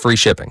 plus free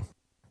shipping.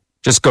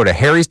 Just go to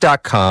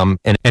harrys.com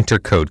and enter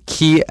code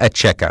KEY at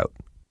checkout.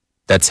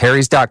 That's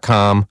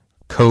harrys.com,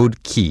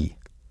 code KEY.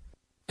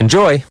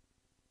 Enjoy!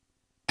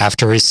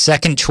 After his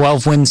second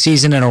 12-win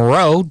season in a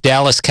row,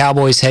 Dallas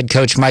Cowboys head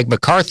coach Mike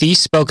McCarthy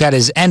spoke at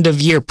his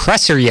end-of-year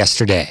presser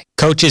yesterday.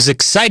 Coach is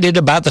excited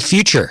about the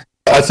future.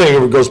 I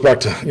think it goes back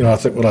to, I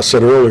think what I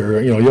said earlier,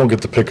 you don't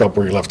get to pick up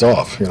where you left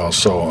off,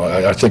 so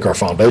I think our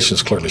foundation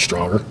is clearly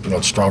stronger.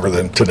 It's stronger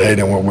than today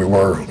than when we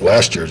were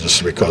last year,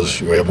 just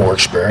because we have more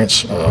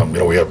experience.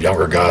 We have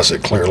younger guys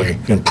that clearly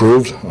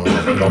improved.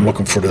 I'm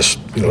looking for this,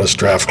 this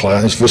draft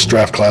class. If this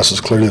draft class is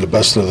clearly the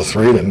best of the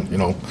three, then,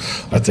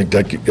 I think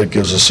that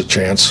gives us a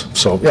chance.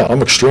 So, yeah,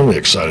 I'm extremely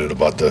excited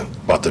about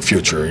the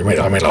future.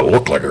 I may not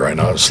look like it right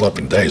now. I've slept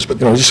in days,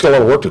 but, you just got a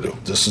lot of work to do.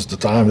 This is the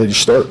time that you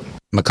start.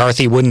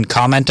 McCarthy wouldn't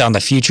comment on the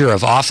future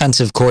of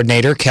offensive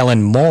coordinator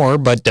Kellen Moore,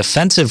 but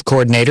defensive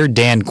coordinator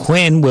Dan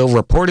Quinn will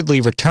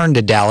reportedly return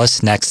to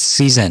Dallas next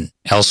season.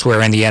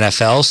 Elsewhere in the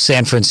NFL,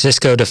 San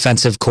Francisco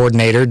defensive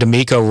coordinator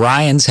DeMeco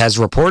Ryans has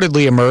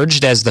reportedly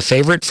emerged as the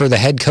favorite for the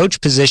head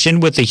coach position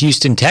with the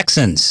Houston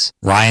Texans.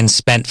 Ryans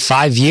spent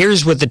 5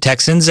 years with the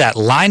Texans at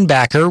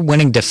linebacker,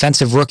 winning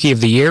Defensive Rookie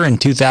of the Year in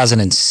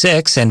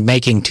 2006 and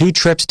making 2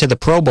 trips to the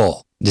Pro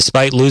Bowl.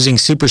 Despite losing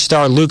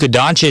superstar Luka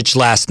Doncic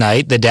last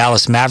night, the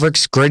Dallas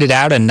Mavericks gritted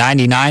out a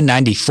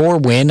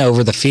 99-94 win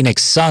over the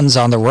Phoenix Suns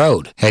on the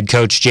road. Head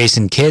coach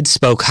Jason Kidd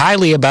spoke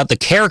highly about the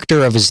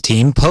character of his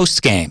team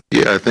post-game.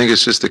 Yeah, I think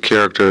it's just the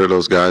character of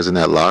those guys in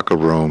that locker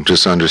room,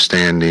 just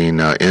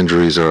understanding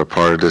injuries are a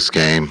part of this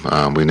game.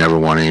 We never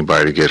want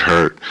anybody to get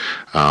hurt.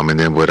 And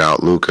then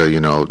without Luka,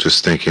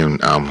 just thinking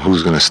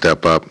who's going to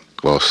step up.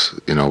 Well,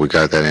 we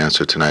got that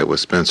answer tonight with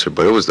Spencer,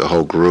 but it was the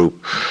whole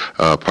group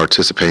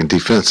participating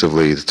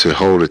defensively to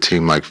hold a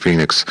team like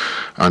Phoenix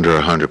under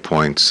 100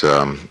 points,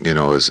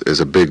 is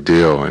a big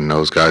deal, and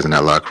those guys in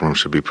that locker room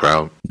should be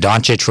proud.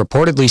 Doncic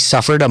reportedly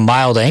suffered a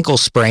mild ankle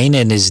sprain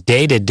in his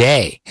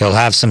day-to-day. He'll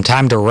have some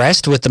time to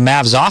rest with the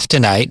Mavs off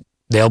tonight.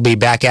 They'll be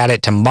back at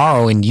it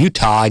tomorrow in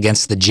Utah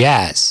against the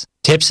Jazz.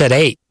 Tips at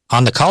 8.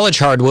 On the college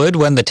hardwood,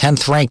 when the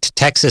 10th-ranked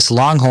Texas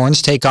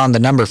Longhorns take on the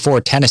number 4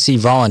 Tennessee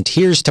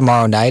Volunteers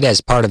tomorrow night as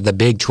part of the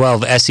Big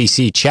 12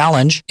 SEC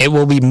Challenge, it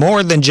will be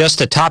more than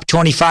just a top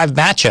 25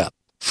 matchup.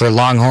 For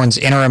Longhorns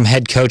interim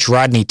head coach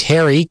Rodney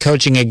Terry,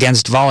 coaching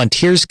against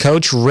Volunteers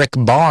coach Rick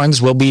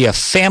Barnes will be a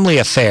family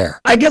affair.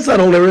 I guess I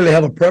don't really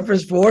have a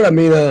preference for it. I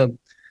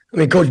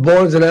mean, Coach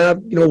Barnes and I,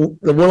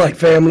 we're like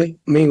family.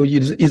 I mean,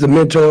 he's a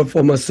mentor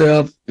for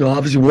myself.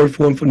 Obviously worked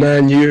for him for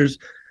 9 years.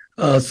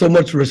 So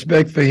much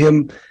respect for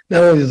him,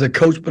 not only as a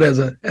coach, but as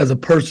a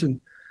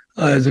person,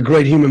 as a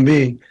great human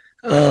being.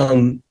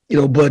 I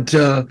know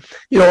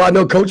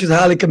Coach is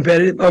highly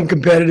competitive. I'm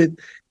competitive.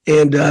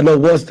 And I know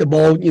once the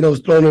ball, is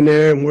thrown in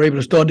there and we're able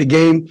to start the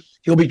game,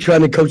 he'll be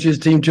trying to coach his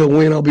team to a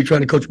win. I'll be trying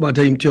to coach my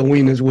team to a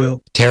win as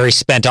well. Terry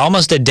spent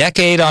almost a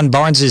decade on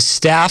Barnes'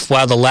 staff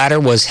while the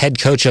latter was head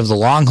coach of the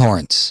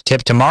Longhorns.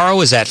 Tip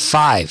tomorrow is at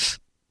 5.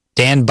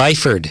 Dan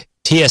Byford,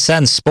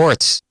 TSN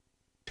Sports.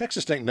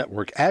 Texas Tech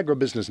Network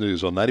Agribusiness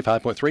News on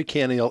 95.3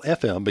 KNEL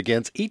FM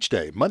begins each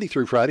day, Monday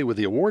through Friday, with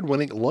the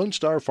award-winning Lone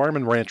Star Farm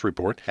and Ranch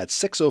Report at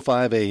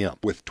 6:05 a.m.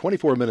 with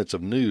 24 minutes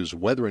of news,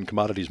 weather, and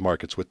commodities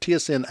markets with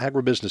TSN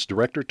Agribusiness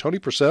Director Tony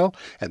Purcell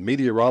and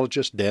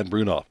meteorologist Dan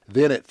Brunoff.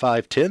 Then at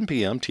 5:10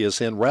 p.m.,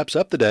 TSN wraps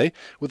up the day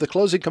with the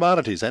closing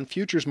commodities and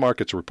futures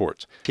markets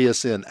reports.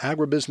 TSN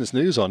Agribusiness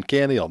News on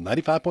KNEL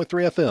 95.3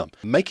 FM,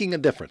 making a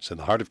difference in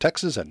the heart of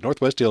Texas and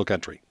Northwest Hill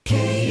Country.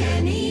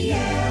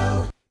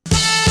 KNEL.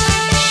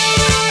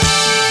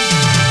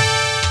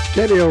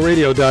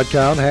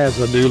 KNELradio.com has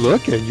a new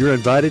look, and you're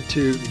invited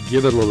to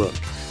give it a look.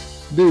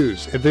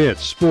 News,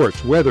 events,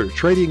 sports, weather,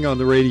 trading on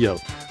the radio,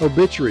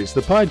 obituaries,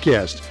 the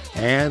podcast,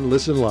 and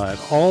listen live,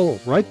 all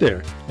right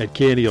there at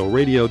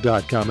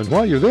KNELradio.com. And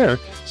while you're there,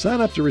 sign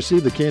up to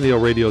receive the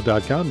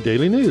KNELradio.com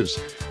daily news,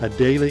 a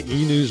daily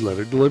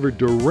e-newsletter delivered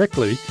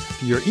directly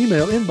to your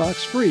email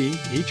inbox free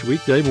each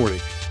weekday morning.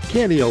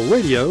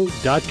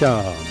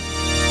 KNELradio.com.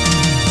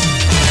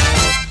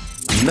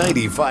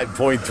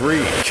 95.3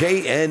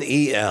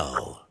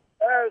 KNEL.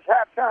 There's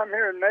halftime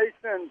here in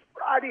Mason.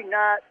 Friday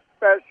night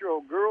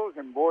special, girls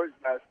and boys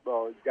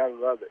basketball. You got to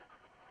love it.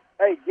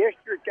 Hey,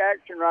 district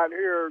action right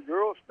here.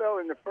 Girls fell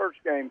in the first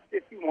game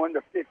 51-50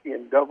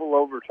 in double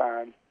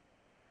overtime.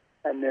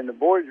 And then the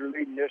boys are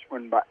leading this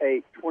one by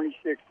 8,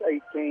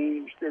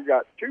 26-18. Still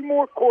got 2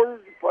 more quarters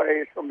to play.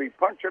 It's going to be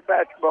puncher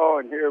basketball,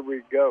 and here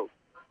we go.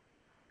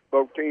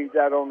 Both teams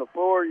out on the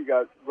floor. You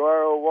got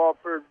Guaro,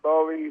 Wofford,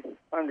 Bowie,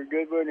 Hunter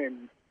Goodwin,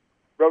 and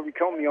Brody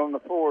Comey on the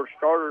floor.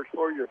 Starters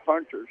for your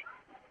punchers.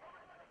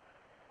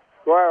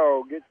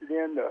 Guaro gets it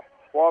in to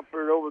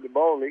Wofford over to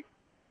Bowie.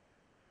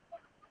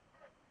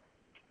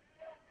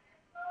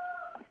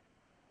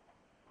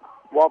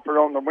 Wofford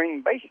on the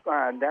wing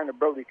baseline down to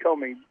Brody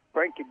Comey.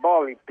 Frankie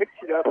Bally picks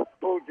it up,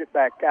 pulls it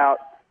back out.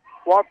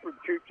 Wofford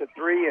shoots a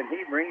 3, and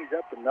he rings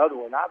up another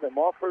one. Ivan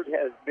Wofford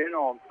has been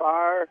on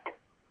fire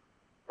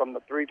from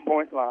the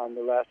three-point line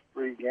the last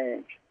 3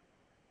 games.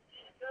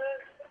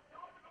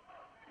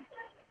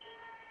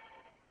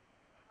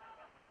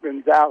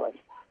 Gonzalez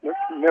looks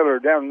Miller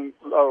down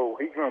low.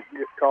 He's going to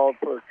get called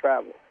for a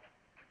travel.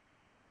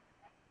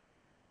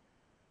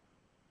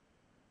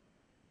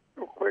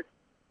 Real quick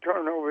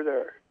turnover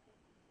there.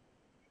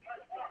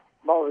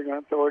 Ball is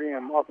going to throw it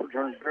in. Wofford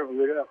trying to dribble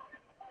it up.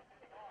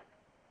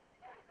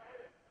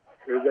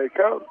 Here they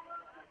come.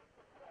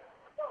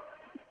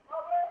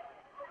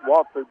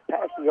 Wofford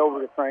passes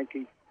over to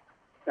Frankie.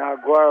 Now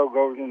Guaro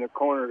goes in the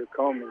corner to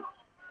Comey.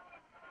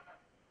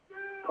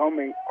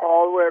 Comey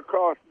all the way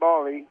across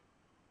Bally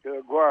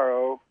to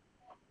Guaro.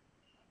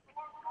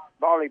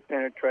 Bally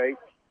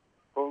penetrates,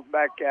 pulls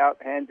back out,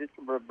 hands it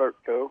to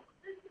Roberto.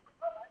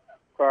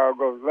 Guaro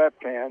goes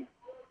left hand.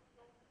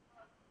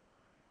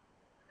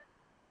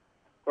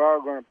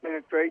 Guaro going to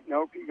penetrate.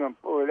 Nope, he's going to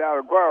pull it out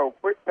of Guaro.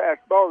 Quick pass,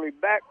 Bally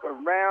back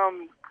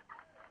around,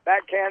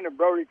 backhand to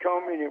Brody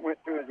Comey, and it went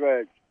through his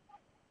legs.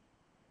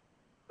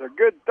 A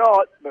good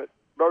thought, but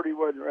Brody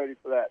wasn't ready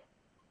for that.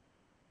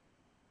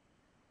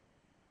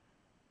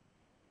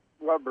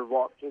 Glover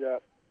walks it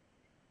up.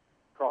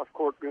 Cross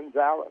court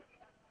Gonzalez.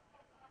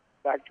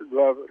 Back to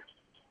Glover.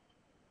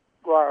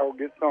 Guaro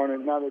gets on it.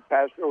 Now they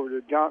pass over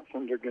to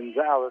Johnson to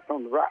Gonzalez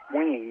on the right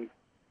wing.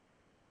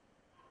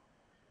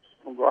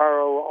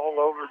 Guaro all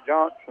over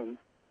Johnson.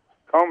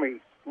 Comey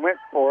went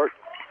for it,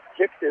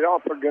 tipped it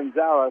off of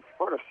Gonzalez.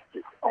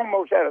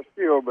 Almost had a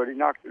steal, but he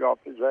knocked it off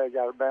his leg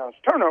out of bounds.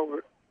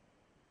 Turnover.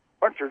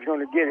 Puncher's going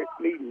to get it,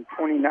 leading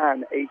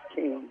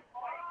 29-18.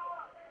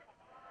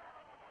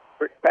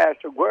 Quick pass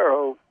to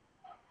Aguero.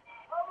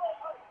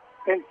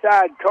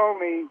 Inside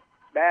Comey,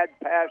 bad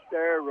pass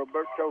there.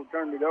 Roberto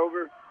turned it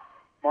over.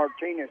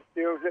 Martinez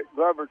steals it.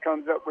 Glover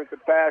comes up with the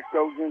pass,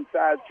 goes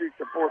inside, shoots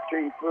a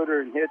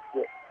 14-footer, and hits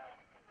it.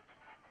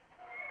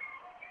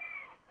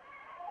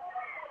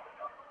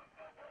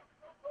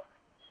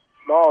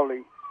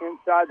 Bally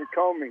inside to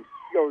Comey.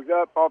 Goes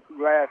up off the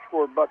glass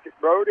for a bucket.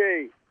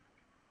 Brody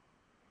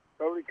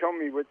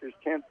Comey with his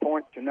 10th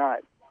point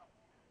tonight.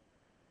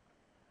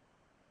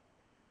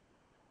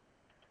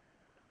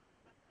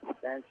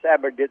 And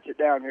Saba gets it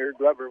down here.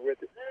 Glover with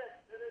it.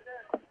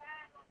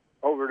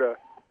 Over to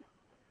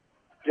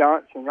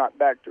Johnson, right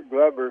back to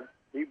Glover.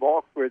 He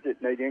walked with it,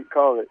 and they didn't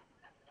call it.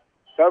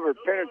 Glover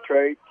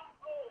penetrates.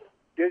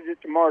 Gives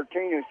it to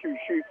Martinez, who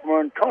shoots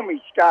one. Comey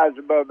skies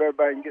above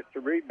everybody and gets the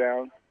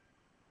rebound.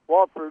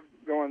 Walford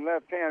going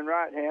left hand,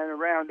 right hand,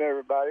 around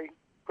everybody.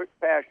 Quick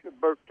pass to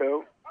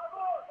Berto.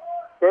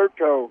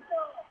 Berto.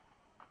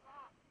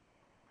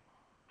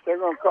 They're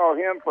going to call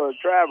him for a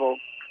travel.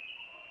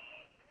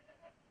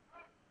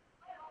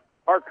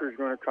 Parker's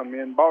going to come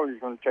in. Baldy's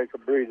going to take a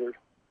breather.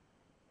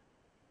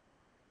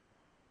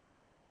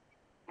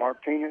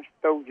 Martinez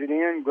throws it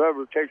in.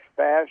 Glover takes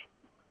the pass.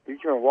 He's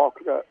going to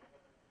walk it up.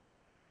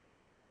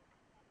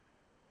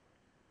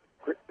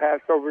 Quick pass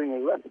over in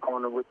the left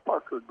corner with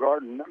Parker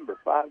guarding number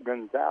 5,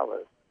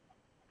 Gonzalez.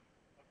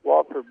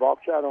 Walford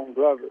walks out on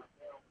Glover.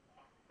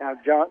 Now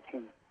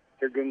Johnson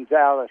to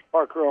Gonzalez.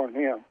 Parker on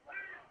him.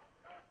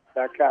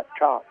 Back out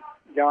top.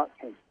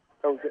 Johnson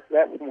throws it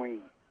left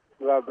wing.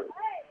 Glover.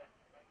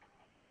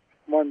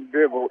 One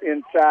dribble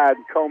inside.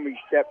 Comey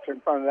steps in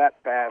front of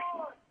that pass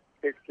and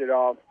picks it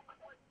off.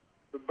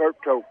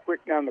 Roberto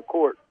quick down the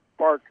court.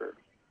 Parker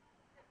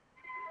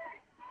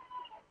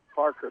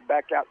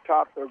back out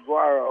top to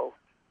Aguero.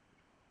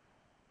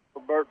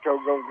 Roberto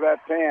goes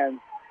left hand,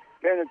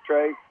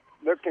 penetrates,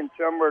 looking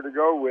somewhere to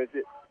go with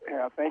it,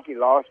 and I think he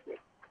lost it.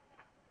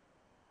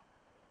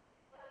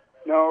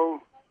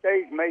 No,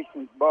 stays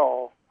Mason's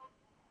ball.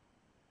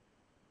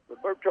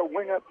 Roberto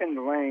went up in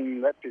the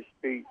lane, left his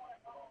feet.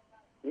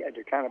 He had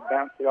to kind of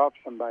bounce it off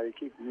somebody to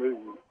keep him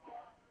moving.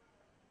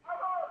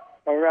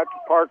 Over out to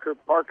Parker.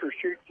 Parker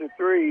shoots a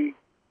three.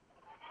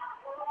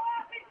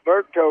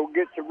 Berto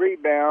gets a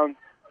rebound.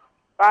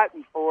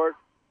 Fighting for it.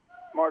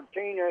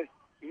 Martinez.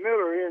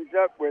 Miller ends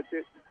up with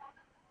it.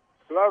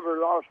 Glover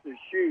lost his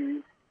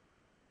shoe.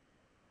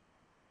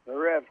 The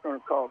ref's going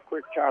to call a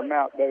quick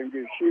timeout. Let him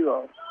get his shoe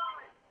on.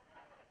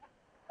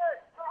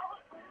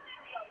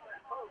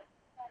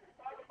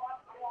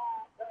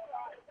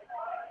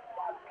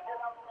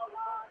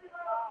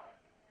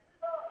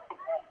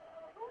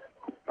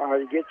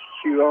 He gets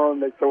the shoe on.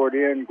 They throw it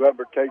in.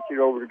 Glover takes it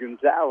over to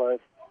Gonzalez.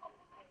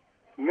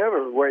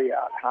 Miller way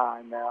out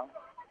high now.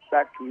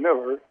 Back to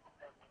Miller.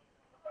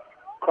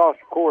 Across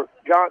the court,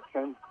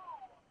 Johnson.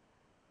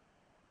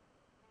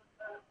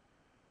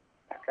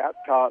 Back out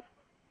top.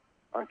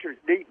 Hunter's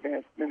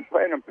defense been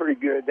playing them pretty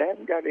good. They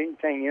haven't got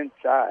anything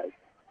inside.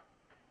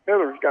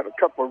 Miller's got a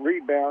couple of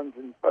rebounds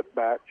and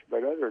putbacks,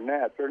 but other than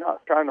that, they're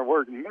not trying to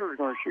work. And Miller's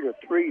going to shoot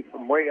a three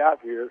from way out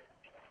here.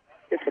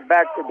 Hits the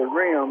back of the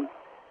rim.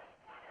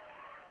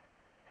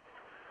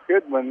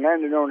 Goodwin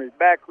landed on his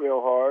back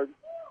real hard.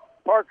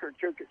 Parker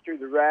took it to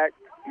the rack.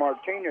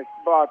 Martinez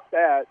blocked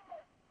that.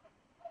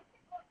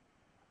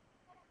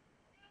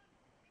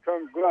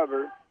 Comes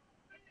Glover.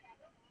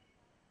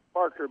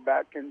 Parker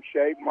back in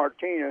shape.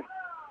 Martinez,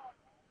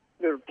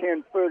 little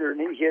 10-footer,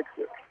 and he hits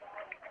it.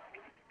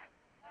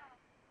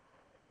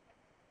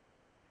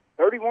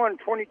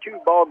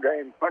 31-22 ball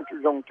game.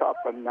 Puncher's on top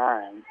of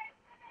 9.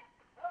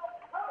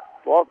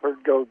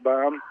 Walford goes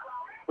by him.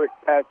 Quick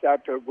pass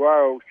out to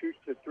Aguero. Shoots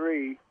the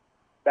three.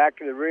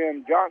 Back of the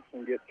rim.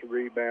 Johnson gets the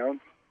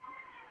rebound.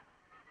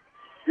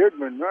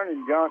 Goodman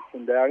running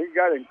Johnson down. He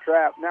got him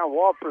trapped. Now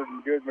Walford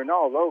and Goodman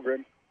all over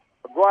him.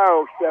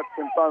 Aguero steps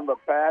in front of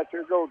a pass.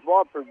 Here goes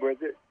Walford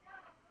with it.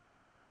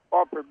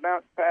 Walford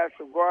bounced past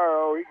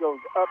Aguero. He goes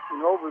up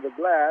and over the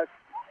glass.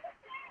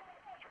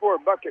 Score a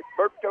bucket.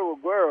 Berto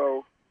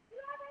Aguero.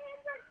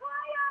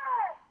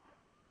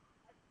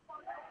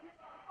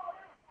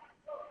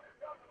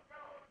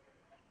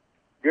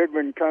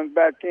 Goodman comes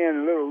back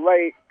in a little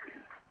late.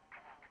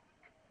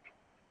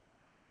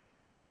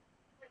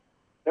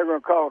 They're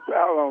going to call a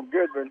foul on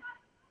Goodman.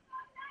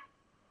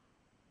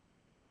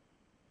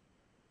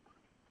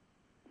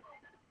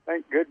 I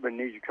think Goodman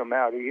needs to come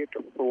out. He hit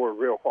the floor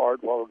real hard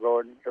while ago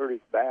and hurt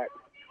his back.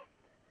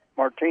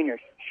 Martinez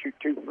shoot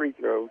 2 free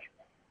throws.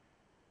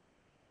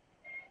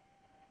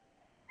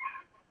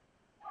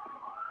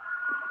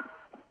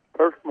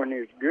 First one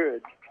is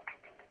good.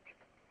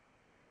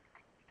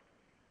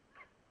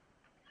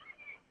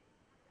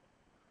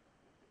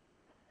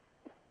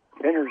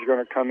 Benner's going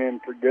to come in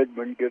for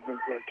Goodman. Goodman's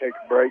going to take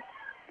a break.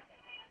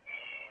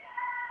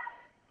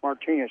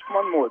 Martinez.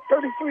 One more.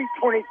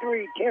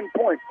 33-23,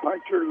 10-point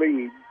puncher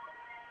lead.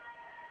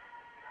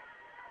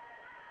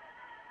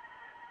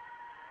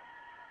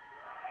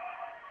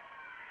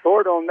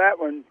 Short on that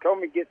one.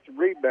 Comey gets the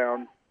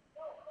rebound.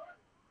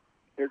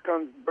 Here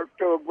comes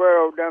Berto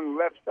Aguero down the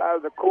left side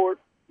of the court.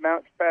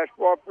 Mounts past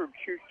Wofford,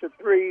 shoots a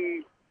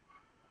three.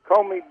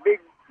 Comey, big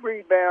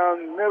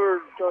rebound.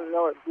 Miller's going to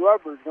know it.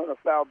 Glover's going to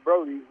foul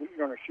Brody. He's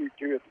going to shoot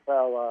two at the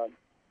foul line.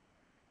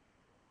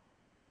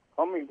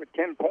 Comey with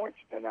 10 points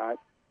tonight,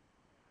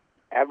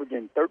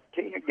 averaging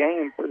 13 a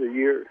game for the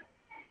year.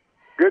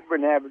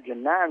 Goodwin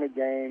averaging 9 a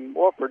game.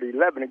 Wofford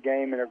 11 a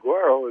game, and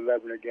Aguero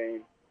 11 a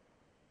game.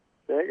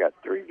 They got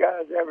three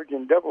guys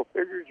averaging double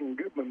figures, and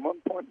Goodman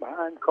 1 point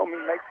behind.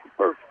 Comey makes the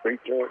first free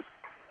throw.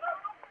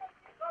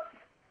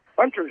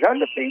 Puncher's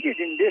undefeated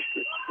in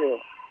district still.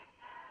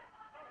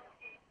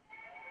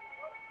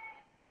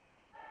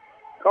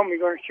 Comey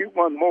going to shoot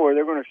one more.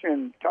 They're going to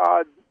send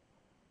Todd,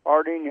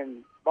 Harding,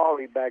 and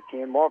Bali back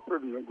in.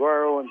 Wofford and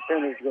Aguero and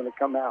Finner's going to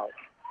come out.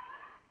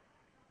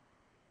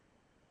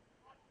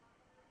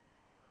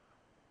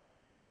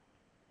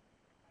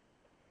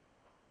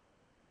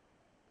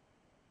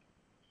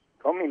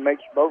 Comey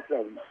makes both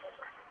of them.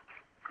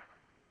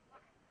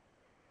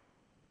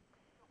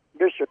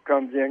 Bishop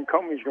comes in.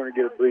 Comey's going to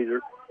get a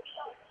breather.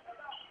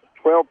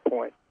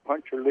 12-point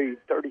puncher lead,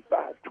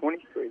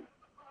 35-23.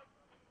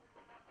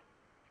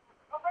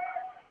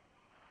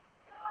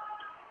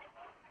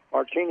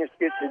 Martinez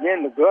gets it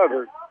in to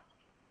Glover.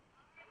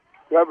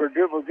 Glover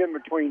dribbles in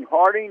between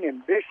Harding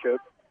and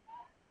Bishop.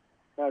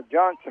 Now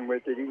Johnson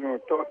with it. He's going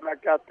to throw it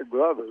back out to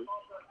Glover.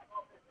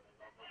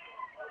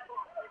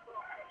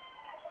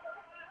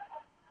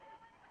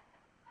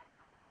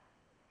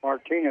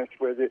 Martinez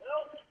with it.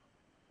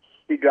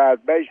 He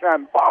drives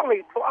baseline.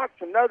 Bali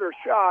blocks another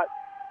shot.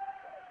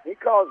 He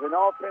calls an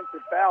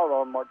offensive foul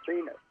on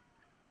Martinez.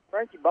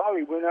 Frankie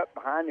Bali went up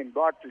behind him,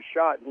 blocked his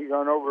shot, and he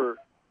run over,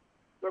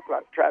 looked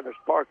like Travis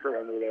Parker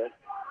under that.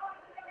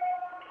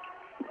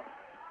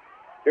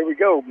 Here we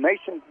go.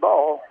 Mason's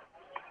ball.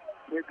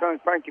 Here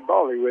comes Frankie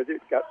Bali with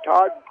it. Got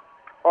Todd,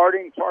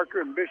 Harding,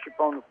 Parker, and Bishop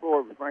on the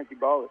floor with Frankie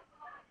Bali.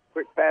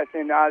 Quick pass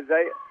into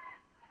Isaiah.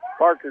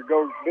 Parker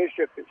goes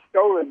Bishop. It's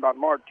stolen by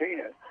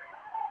Martinez.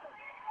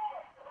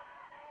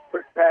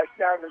 Quick pass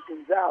down to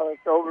Gonzalez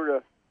over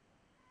to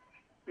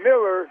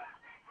Miller.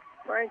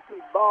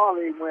 Frankie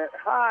Bali went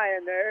high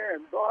in there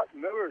and blocked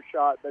Miller's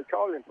shot. They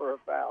called him for a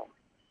foul.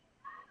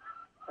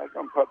 They're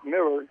going to put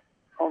Miller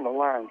on the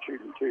line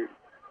shooting two.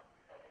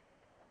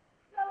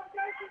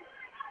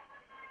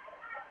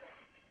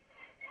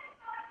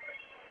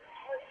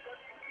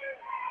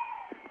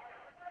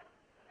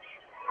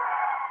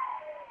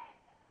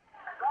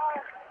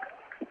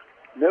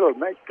 Miller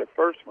makes the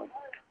first one.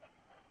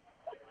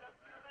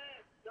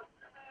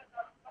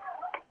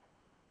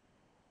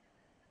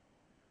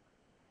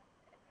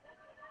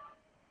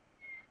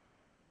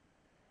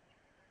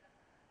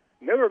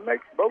 Miller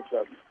makes both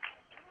of them.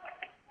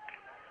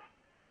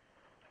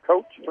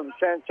 Coach from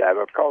San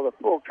Saba called a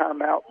full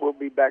timeout. We'll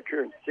be back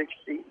here in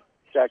 60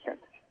 seconds.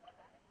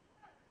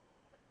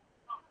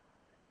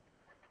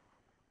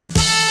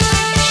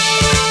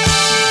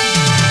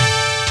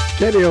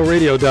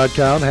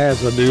 KNELradio.com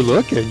has a new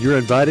look, and you're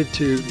invited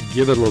to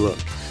give it a look.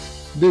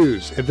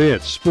 News,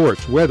 events,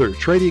 sports, weather,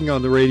 trading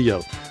on the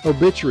radio,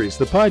 obituaries,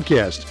 the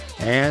podcast,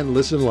 and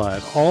listen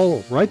live,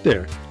 all right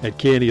there at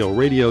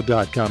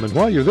KNELradio.com. And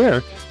while you're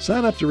there,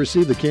 sign up to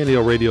receive the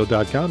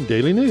KNELradio.com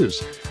daily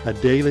news, a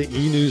daily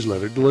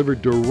e-newsletter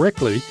delivered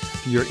directly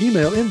to your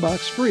email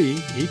inbox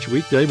free each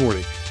weekday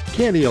morning.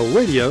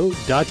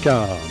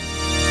 KNELradio.com.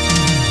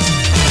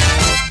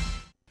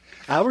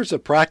 Hours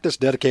of practice,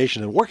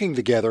 dedication, and working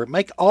together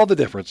make all the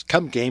difference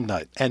come game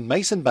night, and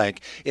Mason Bank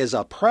is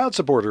a proud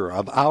supporter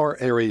of our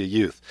area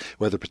youth.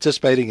 Whether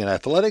participating in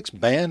athletics,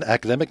 band,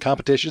 academic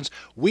competitions,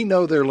 we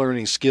know they're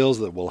learning skills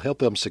that will help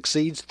them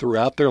succeed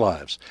throughout their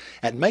lives.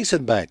 At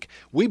Mason Bank,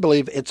 we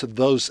believe it's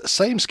those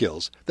same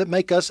skills that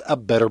make us a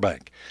better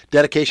bank.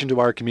 Dedication to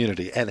our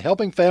community and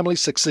helping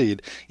families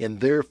succeed in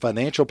their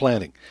financial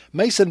planning.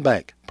 Mason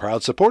Bank,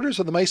 proud supporters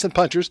of the Mason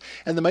Punchers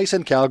and the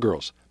Mason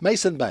Cowgirls.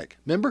 Mason Bank,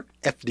 member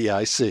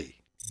FDIC.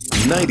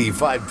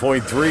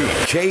 95.3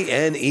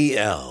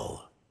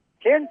 KNEL.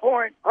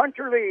 10-point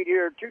puncher lead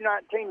here,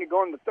 2:19 to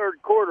go in the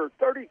third quarter,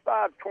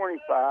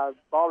 35-25.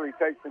 Bali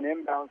takes an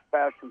inbounds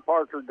pass from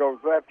Parker, goes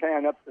left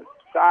hand up the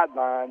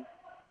sideline.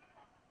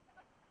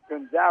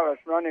 Gonzalez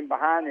running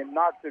behind him,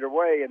 knocks it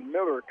away, and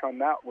Miller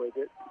come out with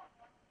it.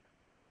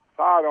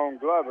 Todd on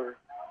Glover.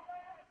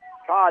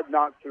 Todd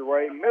knocks it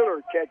away.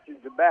 Miller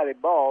catches the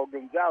batted ball.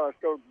 Gonzalez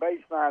goes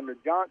baseline to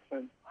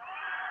Johnson,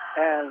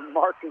 and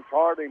Marcus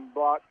Harding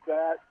blocks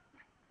that.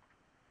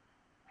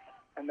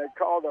 And they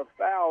called a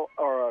foul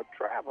or a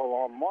travel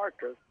on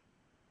Marcus.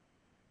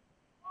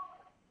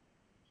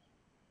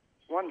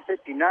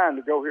 1:59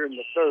 to go here in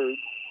the third.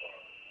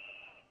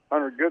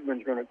 Hunter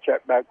Goodman's going to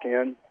check back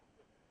in,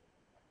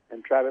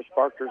 and Travis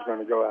Parker's going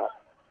to go out.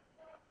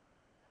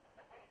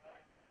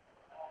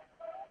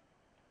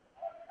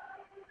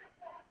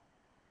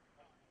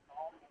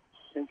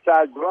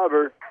 inside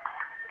Glover.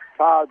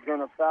 Todd's going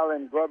to foul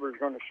him. Glover's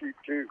going to shoot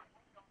 2.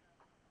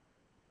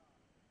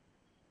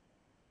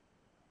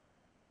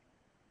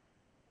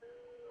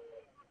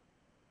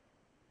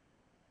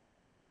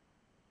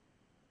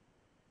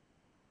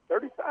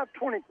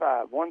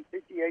 (35-25),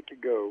 1:58 to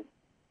go.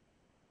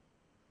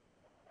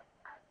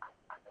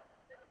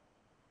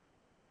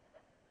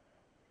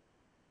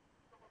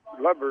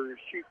 Glover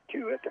shoot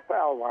 2 at the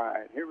foul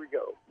line. Here we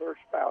go. First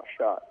foul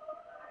shot.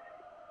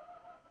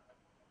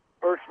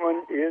 First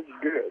one is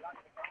good.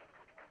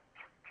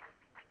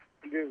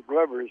 It gives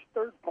Glover his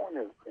 3rd point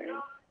of the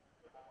game.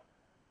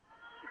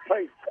 He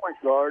plays point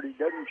guard. He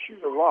doesn't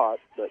shoot a lot,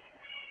 but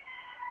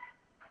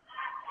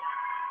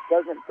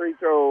doesn't free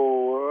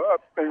throw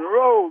up and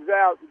rolls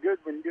out.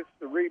 Goodwin gets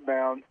the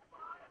rebound.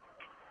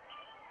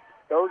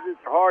 Throws it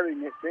to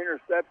Harding. It's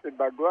intercepted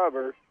by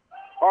Glover.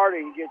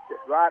 Harding gets it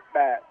right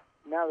back.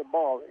 Now the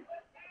ball is.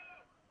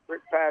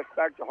 Quick pass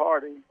back to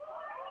Harding.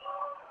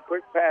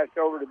 Quick pass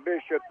over to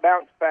Bishop.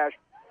 Bounce pass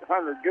to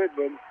Hunter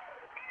Goodwin.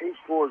 He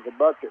scores a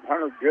bucket.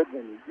 Hunter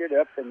Goodwin, you get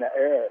up in the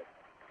air.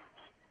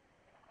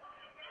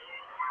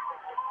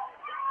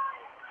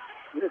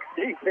 This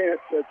defense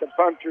that the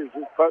Punchers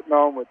is putting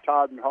on with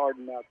Todd and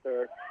Hardin out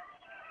there.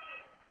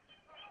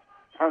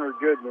 Hunter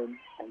Goodwin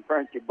and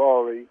Frankie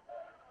Bawley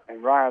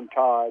and Ryan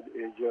Todd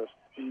is just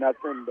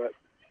nothing but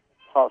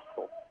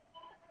hustle.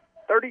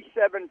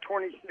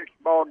 37-26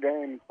 ball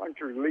game.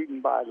 Punchers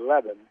leading by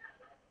 11.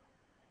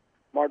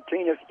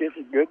 Martinez gets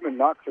it. Goodman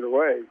knocks it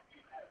away.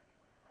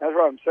 That's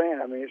what I'm saying.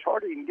 I mean, it's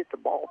hard to even get the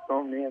ball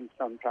thrown in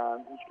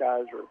sometimes. These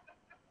guys are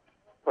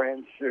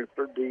playing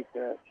super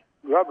defense.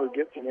 Glover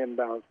gets an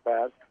inbounds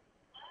pass.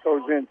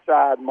 Goes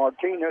inside.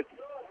 Martinez.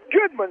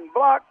 Goodman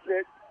blocks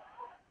it.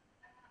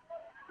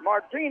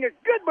 Martinez.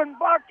 Goodman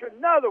blocks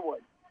another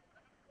one.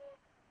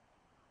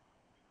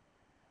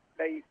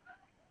 They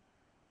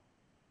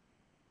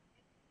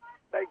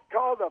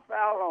called a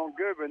foul on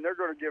Goodman. They're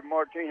going to give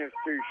Martinez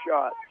 2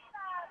 shots.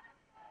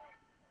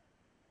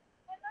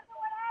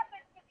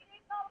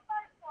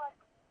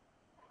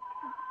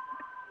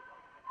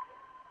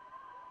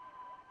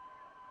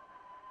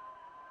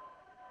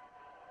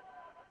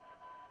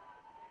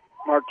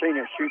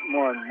 Martinez shooting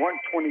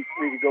 1:23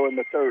 to go in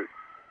the 3rd.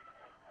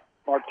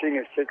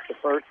 Martinez hits the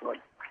first one.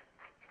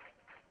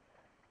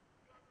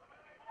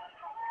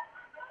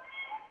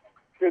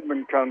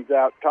 Goodman comes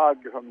out. Todd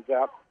comes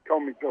out.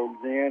 Comey goes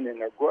in,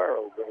 and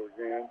Aguero goes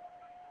in.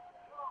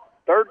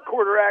 3rd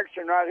quarter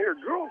action right here.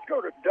 Girls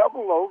go to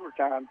double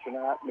overtime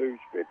tonight, lose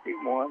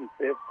 51-50.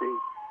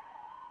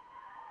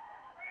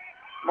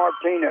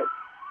 Martinez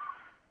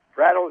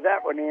rattles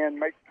that one in,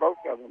 makes both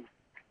of them.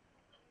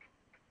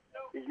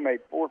 He's made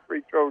 4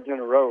 free throws in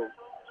a row.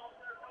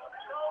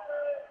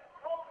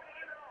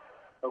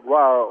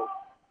 Aguero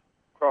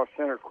across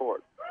center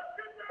court.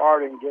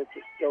 Harding gets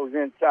it, goes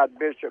inside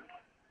Bishop.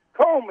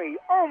 Comey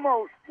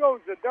almost goes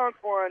to dunk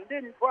one,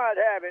 didn't quite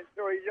have it,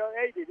 so he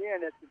ate it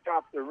in at the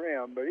top of the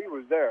rim, but he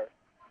was there.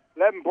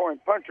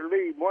 11-point Puncher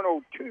lead,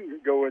 1:02 to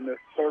go in the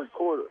 3rd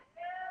quarter.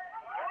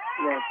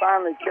 We're going to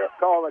finally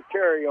call a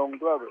carry on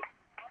Glover.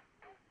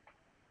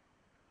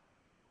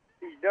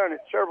 He's done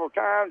it several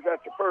times.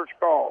 That's the first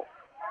call.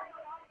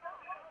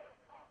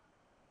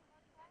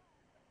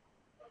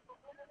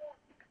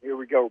 Here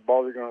we go.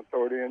 Ball's going to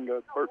throw it in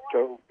to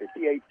Berto.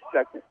 58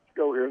 seconds to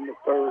go here in the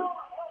 3rd.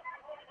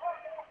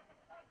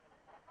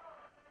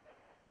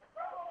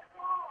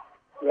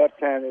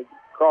 Left-handed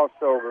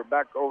crossover,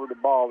 back over to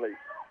Bawley.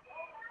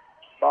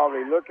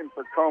 Bawley looking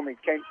for Comey,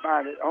 can't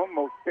find it.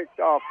 Almost picked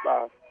off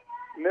by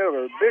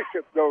Miller.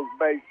 Bishop goes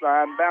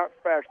baseline, bounce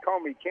past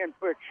Comey,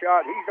 10-foot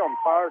shot. He's on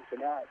fire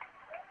tonight.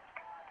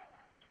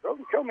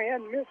 Brody Comey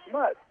hasn't missed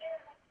much.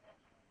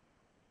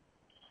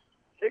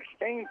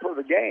 16 for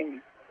the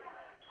game.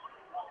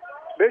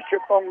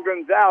 Bishop on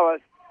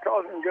Gonzalez,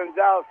 causing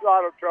Gonzalez a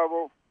lot of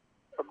trouble.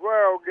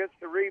 Aguero gets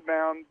the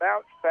rebound,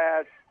 bounce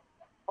pass.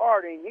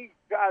 Harding, he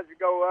tries to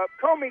go up.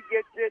 Comey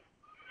gets it,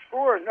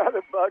 score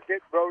another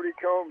bucket, Brody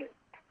Comey.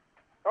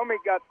 Comey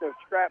got the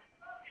strap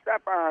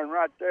iron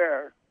right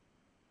there.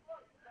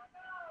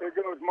 There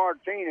goes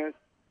Martinez.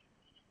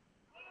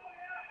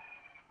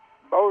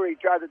 Bowley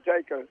tried to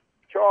take a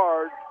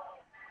charge.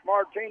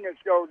 Martinez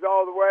goes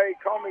all the way.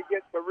 Comey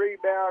gets the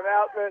rebound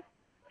outlet.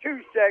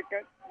 2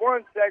 seconds,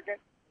 1 second.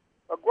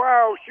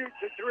 Aguero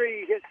shoots a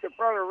 3, hits the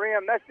front of the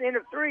rim. That's the end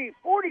of 3.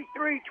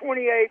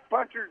 43-28.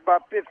 Punchers by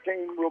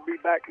 15. We'll be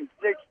back in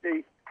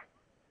 60.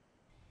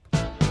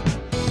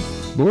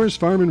 Moore's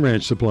Farm and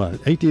Ranch Supply,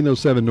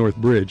 1807 North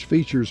Bridge,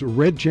 features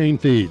Red Chain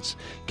Feeds.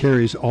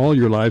 Carries all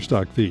your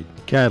livestock feed,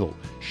 cattle,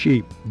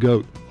 sheep,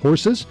 goat,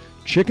 horses,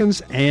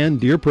 chickens,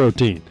 and deer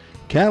protein.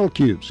 Cattle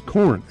cubes,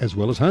 corn, as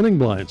well as hunting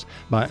blinds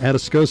by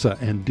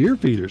Atascosa, and deer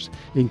feeders,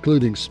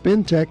 including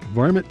Spintech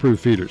varmint-proof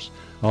feeders.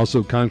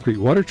 Also concrete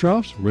water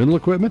troughs, rental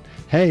equipment,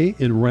 hay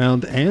in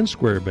round and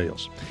square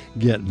bales.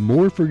 Get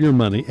more for your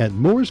money at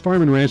Moore's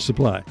Farm and Ranch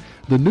Supply,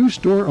 the new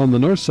store on the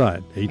north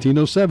side,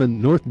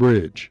 1807 North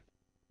Bridge.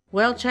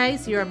 Well,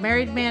 Chase, you're a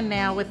married man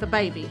now with a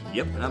baby.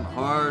 Yep, and I'm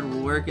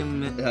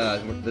hard-working.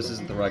 This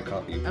isn't the right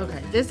copy.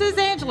 Okay, this is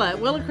Angela at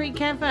Willow Creek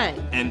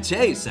Cafe. And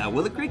Chase at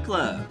Willow Creek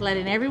Club.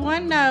 Letting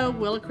everyone know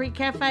Willow Creek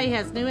Cafe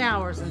has new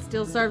hours and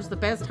still serves the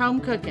best home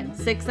cooking.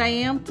 6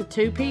 a.m. to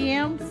 2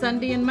 p.m.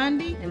 Sunday and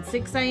Monday, and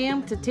 6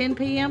 a.m. to 10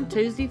 p.m.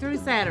 Tuesday through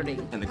Saturday.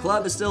 And the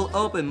club is still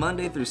open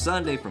Monday through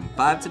Sunday from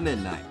 5 to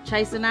midnight.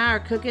 Chase and I are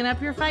cooking up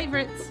your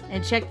favorites.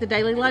 And check the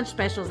daily lunch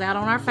specials out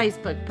on our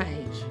Facebook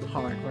page.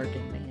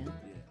 Hard-working man.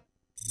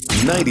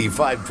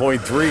 95.3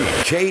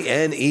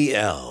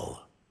 KNEL.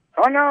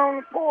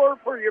 Unknown 4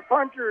 for your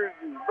punchers.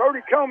 Brody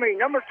Comey,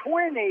 number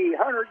 20.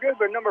 Hunter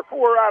Goodman, number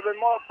 4. Ivan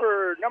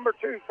Walford, number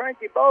 2.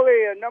 Frankie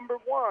Boley, and number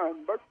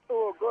 1.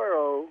 Berto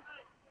Aguero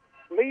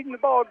leading the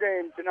ball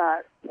game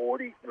tonight,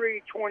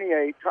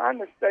 43-28, trying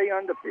to stay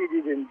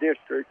undefeated in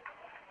district.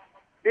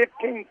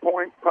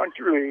 15-point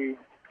puncher lead.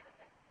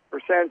 For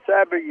San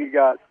Saba, you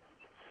got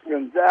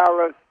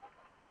Gonzalez,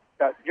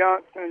 got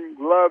Johnson,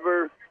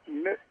 Glover,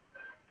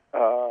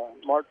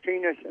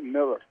 Martinez, and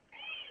Miller.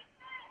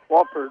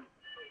 Walford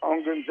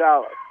on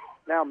Gonzalez.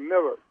 Now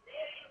Miller.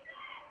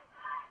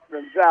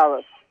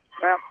 Gonzalez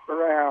snaps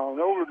around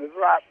over the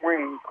right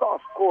wing,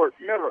 cross court.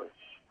 Miller.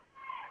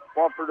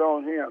 Walford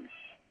on him.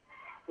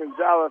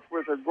 Gonzalez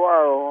with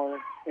Aguero on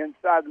it,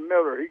 inside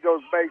Miller. He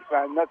goes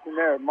baseline, nothing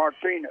there.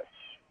 Martinez.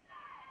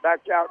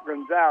 Back out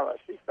Gonzalez.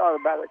 He thought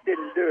about it,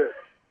 didn't do it.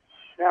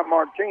 Now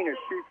Martinez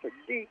shoots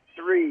a deep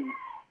three.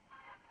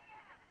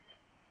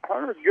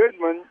 Hunter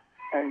Goodman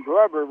and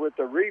Glover with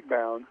the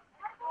rebound.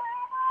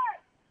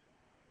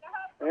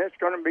 And it's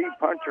going to be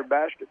puncher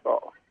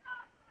basketball.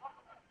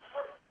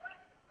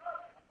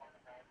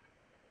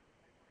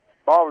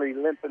 Bally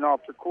limping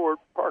off the court.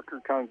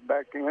 Parker comes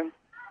back in.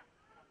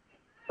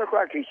 Looked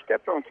like he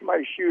stepped on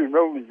somebody's shoe and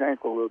rolled his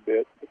ankle a little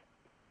bit.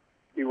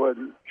 He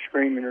wasn't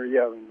screaming or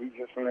yelling. He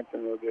just limping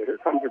a little bit. Here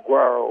comes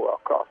Aguero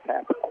across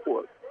half the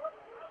court.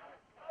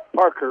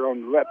 Parker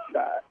on the left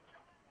side.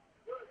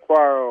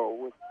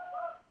 Aguero with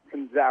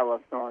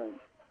Gonzalez on him.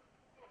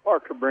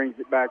 Parker brings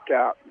it back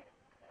out.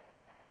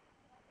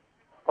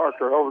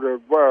 Parker over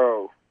to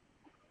Aguero.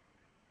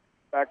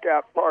 Back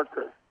out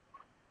Parker.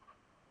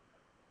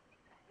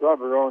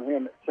 Glover on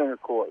him at center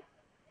court.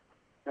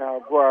 Now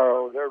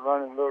Aguero, they're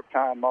running a little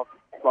time off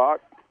the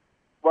clock.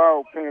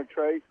 Aguero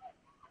penetrates.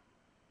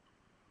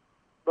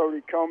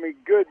 Brody Comey.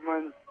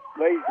 Goodman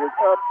lays it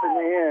up and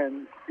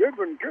in.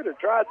 Goodman could have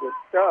tried to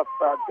stuff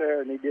out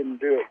there, and he didn't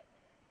do it.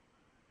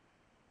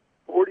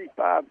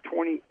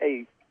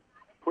 45-28.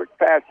 Quick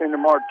pass into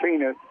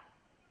Martinez.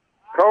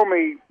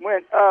 Comey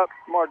went up.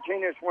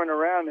 Martinez went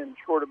around and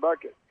scored a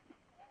bucket.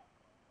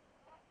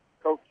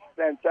 Coach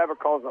San Saba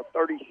calls a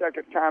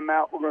 30-second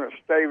timeout. We're going to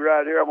stay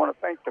right here. I want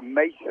to thank the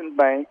Mason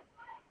Bank,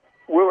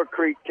 Willow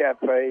Creek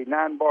Cafe,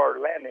 9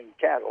 Bar Land and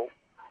Cattle,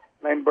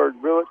 Lambert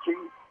Realty,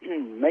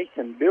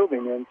 Mason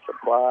Building and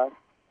Supply,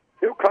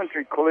 Hill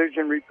Country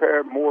Collision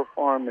Repair, Moore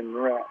Farm and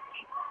Ranch.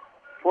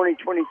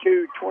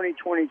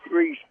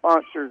 2022-2023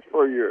 sponsors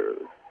for your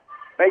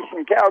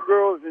Mason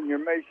Cowgirls and your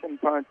Mason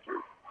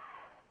Punchers.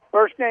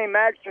 First game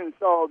action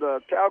saw the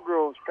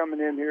Cowgirls coming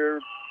in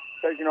here,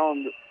 taking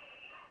on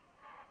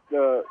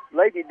the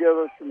Lady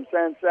Dealers from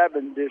San Saba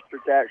in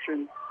district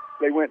action.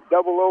 They went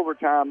double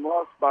overtime,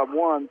 lost by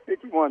 1,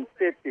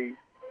 51-50,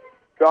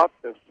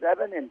 dropped to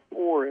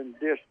 7-4 in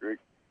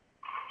district.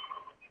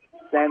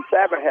 San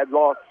Saba had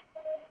lost,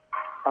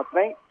 I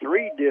think,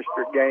 3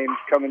 district games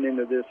coming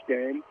into this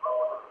game.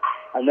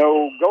 I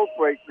know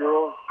Goldthwaite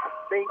girls, I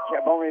think,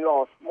 have only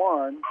lost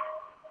 1,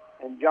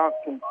 and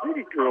Johnson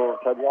City girls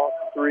have lost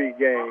 3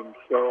 games.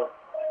 So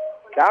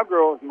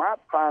Cowgirls might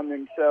find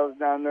themselves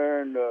down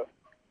there in the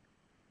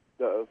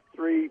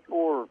 3,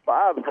 4, or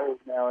 5 holes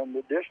now in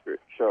the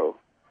district. So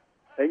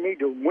they need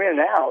to win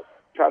out,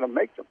 try to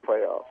make the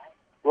playoffs.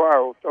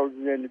 Guaro throws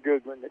it in the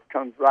Goodwin that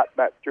comes right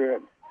back to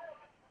him.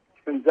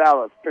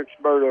 Gonzalez picks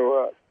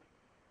Berto up.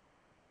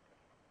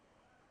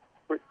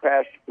 Quick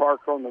pass to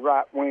Parker on the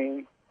right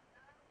wing.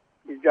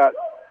 He's got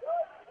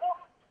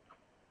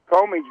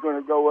Comey's going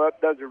to go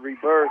up, does a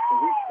reverse, and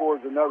he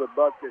scores another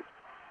bucket.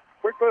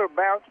 Quick little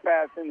bounce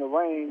pass in the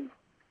lane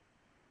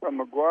from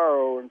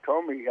Aguero, and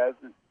Comey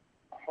hasn't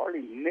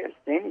hardly missed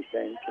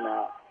anything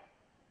tonight.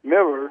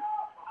 Miller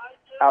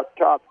out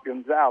top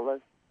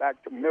Gonzalez,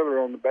 back to Miller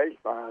on the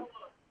baseline.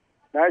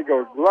 Now he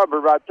goes Glover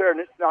right there, and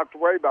it's knocked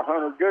away by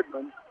Hunter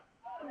Goodman.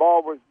 The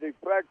ball was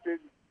deflected.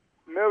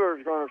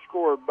 Miller's going to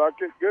score a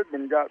bucket.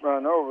 Goodman got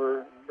run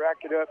over. Rack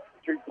it up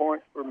 2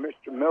 points for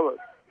Mr. Miller.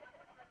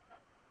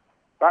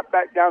 Right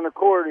back down the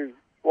court is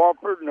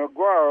Walford and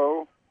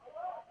Aguero.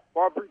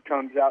 Walford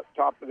comes out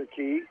top of the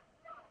key.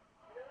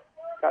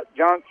 Got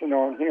Johnson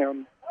on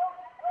him.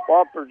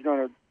 Walford's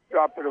going to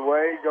drop it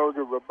away. Go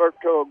to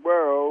Roberto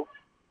Aguero.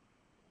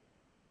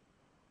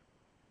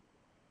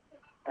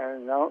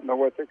 And I don't know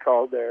what they're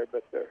called there,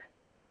 but they're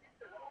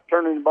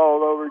turning the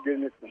ball over,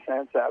 getting it to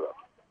San Saba.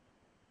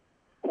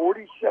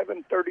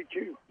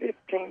 47-32,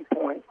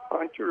 15-point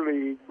puncher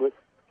lead with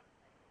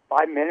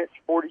 5 minutes,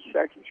 40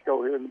 seconds to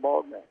go here in the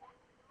ball game.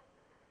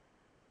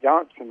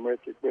 Johnson with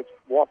it, with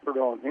Wofford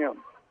on him.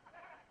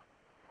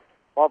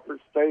 Wofford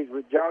stays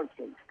with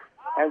Johnson.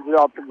 Hands it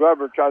off to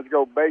Glover, tries to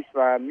go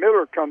baseline.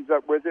 Miller comes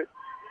up with it.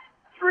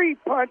 Three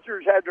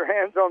punchers had their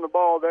hands on the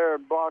ball there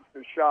and blocked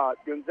the shot.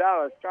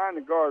 Gonzalez trying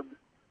to guard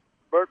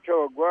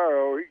Berto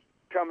Aguero. He's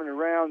coming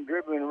around,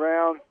 dribbling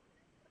around.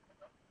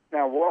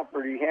 Now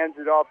Wofford, he hands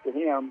it off to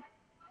him.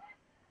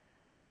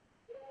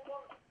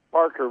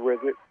 Parker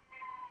with it.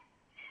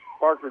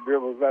 Parker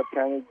dribbles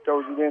left-handed,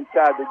 throws it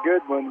inside to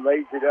Goodwin,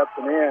 lays it up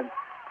and in.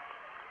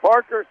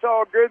 Parker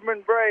saw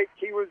Goodwin break.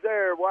 He was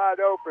there, wide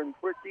open,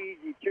 quick,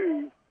 easy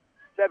two.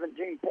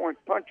 17-point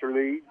puncher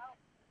lead.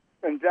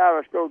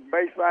 Gonzalez goes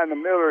baseline to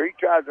Miller. He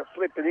tries to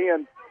flip it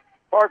in.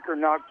 Parker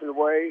knocks it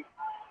away.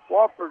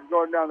 Wofford's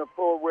going down the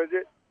floor with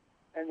it,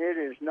 and it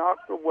is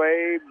knocked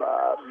away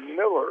by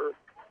Miller.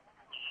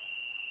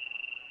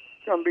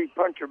 It's going to be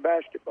puncher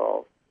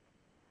basketball.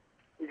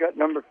 We got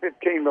number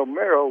 15,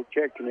 Romero,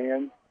 checking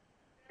in.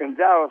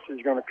 Gonzalez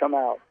is going to come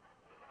out.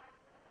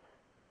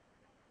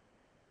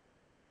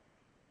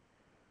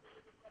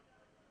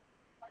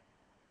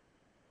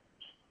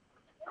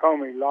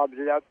 Comey lobs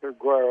it out to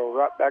Aguero,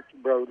 right back to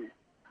Brody.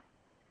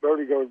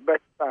 Brody goes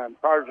baseline,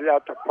 fires it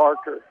out to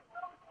Parker.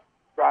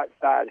 Right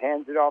side,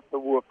 hands it off to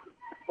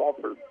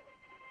Wofford.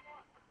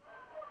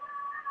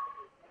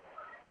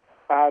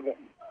 Ivan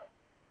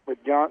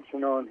with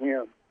Johnson on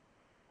him.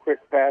 Quick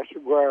pass to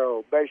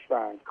Aguero,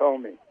 baseline,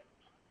 Comey.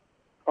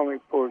 Comey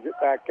pulls it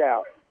back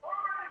out.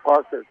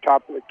 Parker,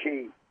 top of the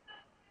key.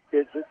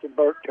 Gets it to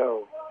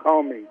Berto.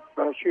 Comey,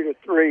 going to shoot a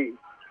three.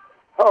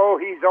 Oh,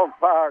 he's on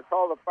fire.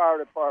 Call the fire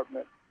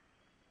department.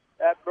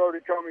 That Brody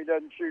Comey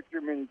doesn't shoot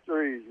too many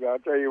threes, but I'll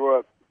tell you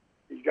what,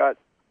 he's got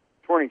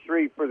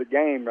 23 for the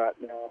game right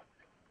now.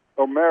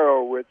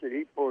 Romero with it.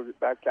 He pulls it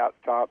back out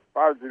top,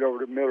 fires it over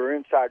to Miller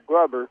inside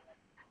Glover.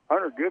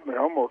 Hunter Goodman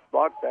almost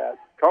blocked that.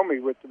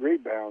 Comey with the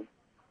rebound.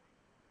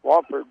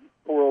 Wofford,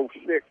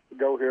 4:06 to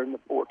go here in the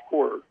fourth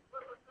quarter.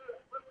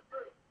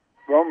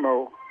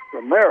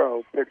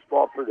 Romero picks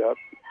Wofford up.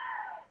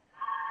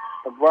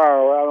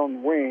 Aguero out on the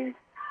wing.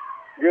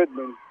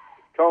 Goodman,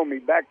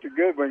 Comey back to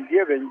Goodwin,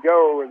 give and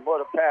go, and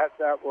what a pass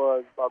that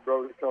was by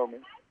Brody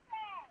Comey.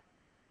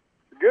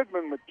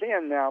 Goodman with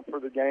 10 now for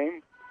the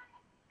game.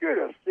 Good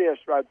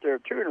assist right there,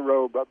 2 in a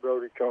row by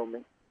Brody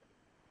Comey.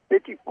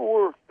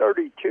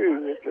 54-32,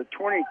 it's a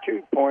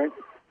 22-point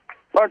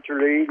puncher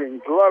lead,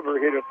 and Glover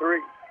hit a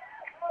three.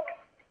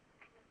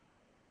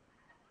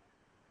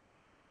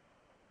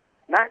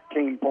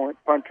 19-point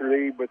puncher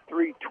lead with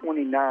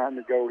 3:29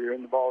 to go here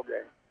in the ball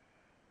game.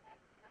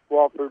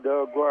 Wofford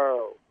to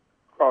Aguero.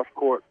 Cross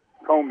court.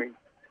 Comey.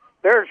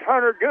 There's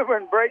Hunter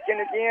Goodwin breaking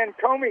again.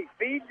 Comey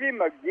feeds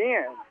him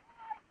again.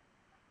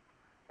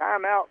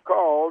 Timeout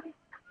called.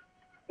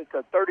 It's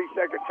a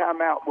 30-second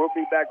timeout. We'll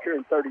be back here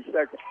in 30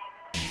 seconds.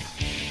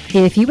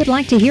 If you would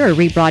like to hear a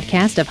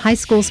rebroadcast of high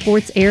school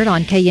sports aired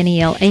on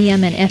KNEL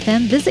AM and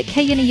FM, visit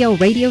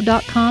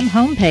KNELradio.com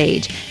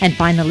homepage and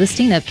find the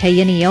listing of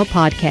KNEL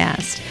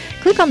podcast.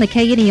 Click on the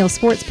KNEL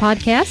Sports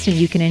Podcast and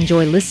you can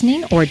enjoy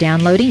listening or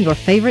downloading your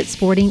favorite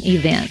sporting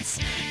events.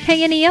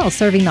 KNEL,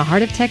 serving the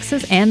heart of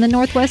Texas and the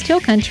Northwest Hill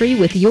Country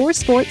with your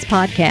sports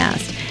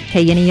podcast.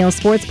 KNEL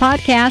Sports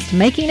Podcast,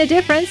 making a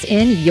difference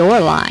in your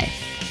life.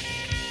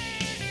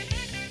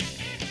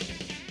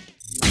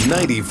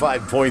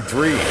 95.3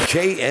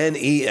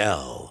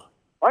 KNEL.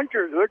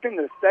 Punchers looking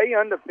to stay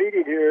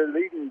undefeated here,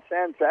 leading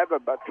San Saba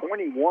by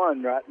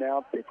 21 right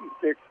now,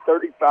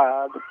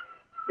 56-35.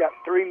 Got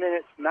 3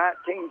 minutes,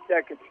 19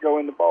 seconds to go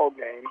in the ball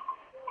game.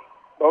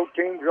 Both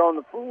teams are on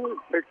the floor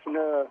fixing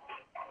I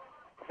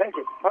think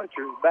it's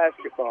Punchers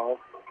basketball.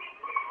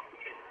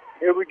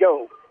 Here we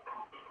go.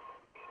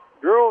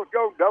 Girls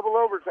go double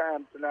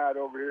overtime tonight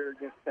over here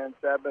against San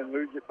Saba and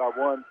lose it by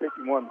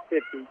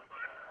 51-50.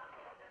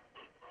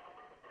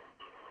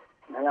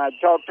 And I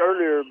talked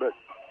earlier, but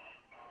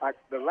like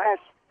the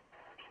last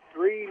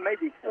 3,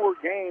 maybe 4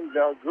 games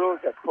our girls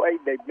have played,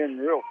 they've been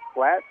real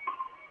flat.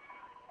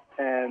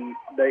 And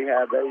they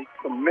have a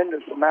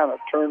tremendous amount of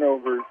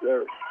turnovers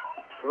there.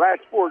 The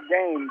last 4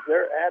 games,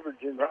 they're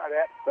averaging right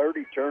at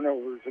 30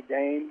 turnovers a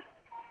game,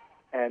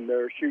 and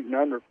they're shooting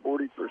under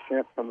 40%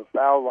 from the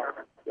foul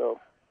line. So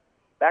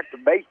back to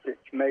basics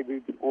maybe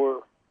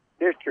before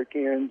district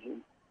ends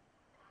and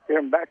get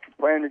them back to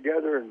playing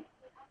together and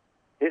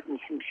hitting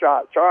some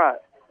shots. All right,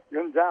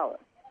 Gonzalez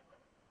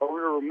over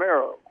to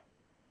Romero.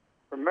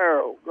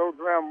 Romero goes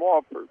around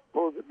Wofford,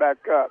 pulls it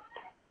back up.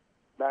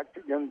 Back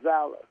to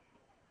Gonzalez.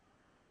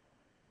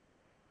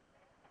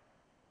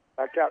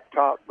 Back out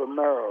top,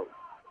 Romero.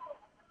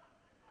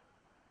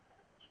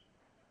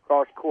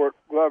 Cross court,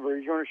 Glover.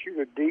 He's going to shoot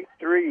a deep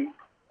 3.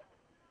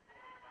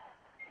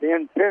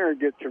 Then Penner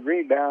gets a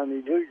rebound.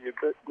 He loses it,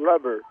 but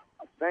Glover,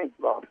 I think,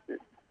 lost it.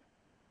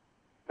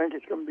 I think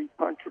it's going to be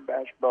puncher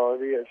basketball.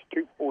 It is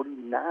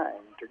 2:49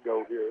 to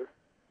go here.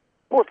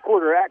 Fourth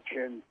quarter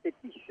action,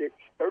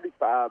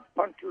 56-35.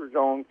 Punchers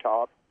on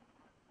top.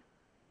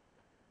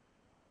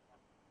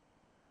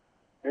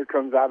 Here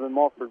comes Ivan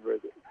Wofford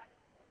with it.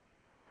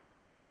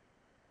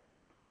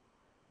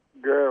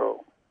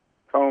 Girl,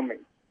 Comey,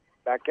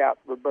 Back out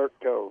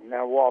Roberto.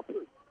 Now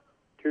Wofford.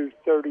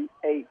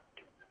 2:38.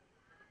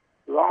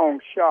 Long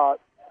shot.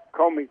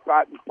 Comey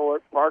fighting for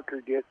it.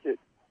 Parker gets it.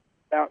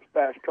 Bounce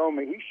past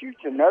Comey. He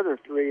shoots another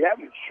three. That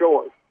was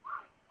short.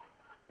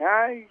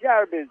 Now, he's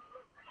got a bit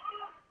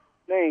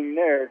thing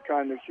there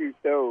trying to shoot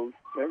those.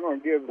 They're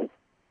going to give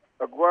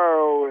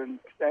Aguero and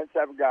San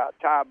Saba got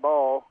a tie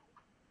ball.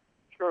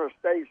 It's going to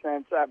stay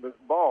San Saba's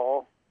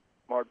ball.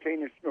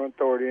 Martinez is going to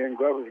throw it in.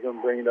 Glover's going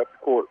to bring it up the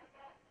court.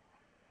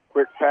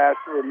 Quick pass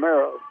to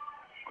Romero.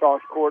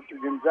 Cross court to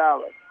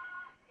Gonzalez.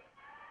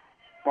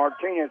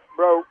 Martinez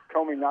broke.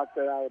 Comey knocked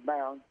that out of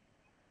bounds.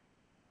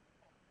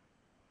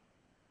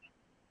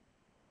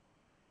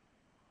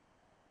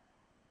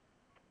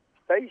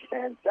 Stay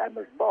San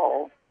Saba's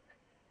ball.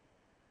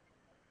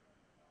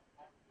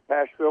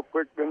 Pass real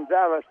quick.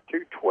 Gonzalez,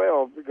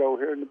 2:12 to go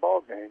here in the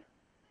ball game.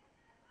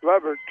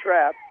 Glover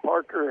trapped.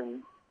 Parker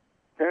and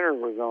Penner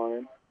was on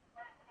him.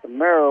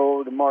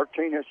 Romero to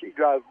Martinez. He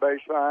drives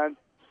baseline.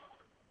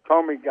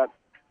 Comey got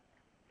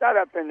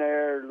up in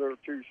there a little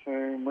too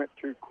soon. Went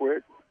too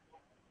quick.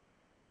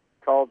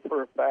 Called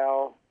for a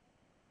foul.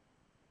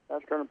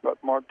 That's going to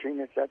put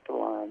Martinez at the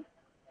line.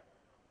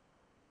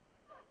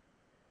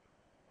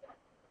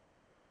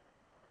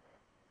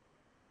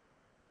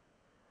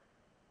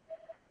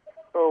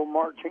 So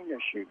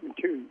Martinez shooting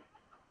 2:02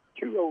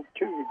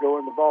 to go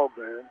in the ball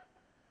game.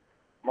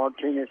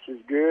 Martinez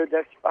is good.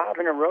 That's 5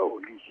 in a row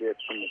he's hit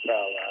from the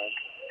foul line.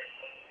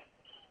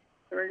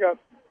 Then we got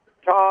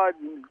Todd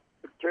and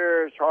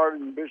Gutierrez,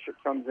 Harden, Bishop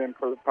comes in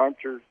for the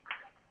punchers.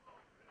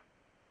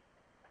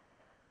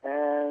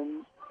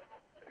 And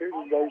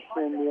who did they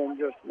send in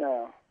just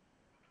now?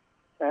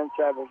 San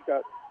Saba's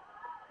got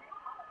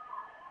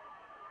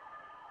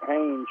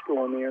Haynes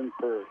going in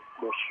for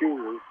the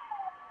shooters.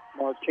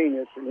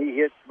 Martinez, and he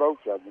hits both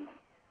of them.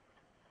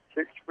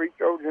 6 free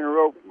throws in a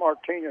row for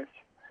Martinez.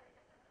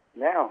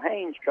 Now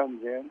Haynes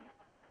comes in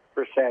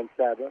for San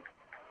Saba.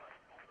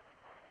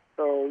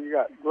 So you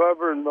got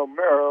Glover and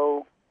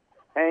Romero,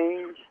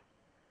 Haynes.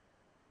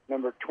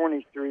 Number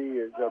 23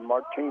 is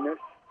Martinez.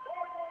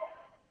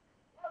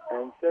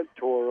 And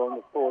Centor on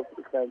the floor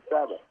for San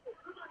Saba.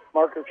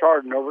 Marcus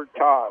Harden over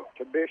Todd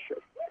to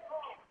Bishop.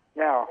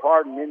 Now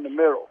Harden in the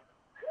middle.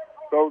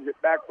 Throws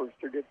it backwards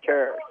to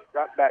Gutierrez.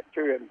 Got back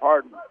to him,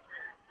 Harden.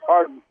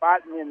 Harden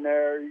fighting in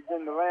there. He's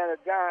in the Atlanta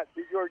Giants.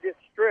 He's going to get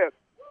stripped.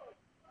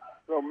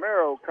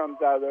 Romero comes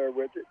out of there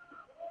with it.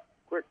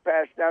 Quick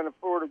pass down the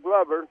floor to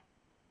Glover.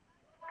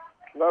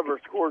 Glover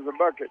scores a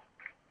bucket.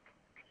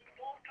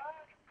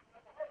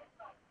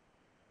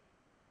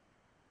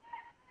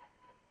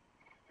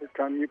 Here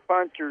come your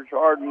punchers.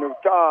 Harden of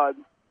Todd.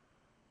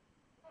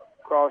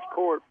 Cross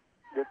court.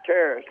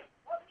 Gutierrez.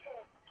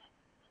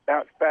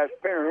 Bounce past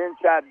Penner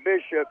inside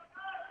Bishop.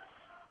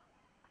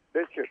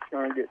 Bishop's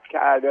going to get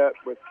tied up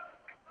with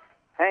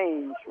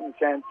Haynes from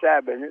San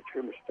Saba, and it's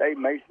going to stay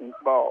Mason's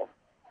ball.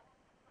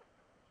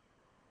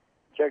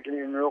 Checking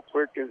in real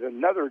quick is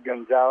another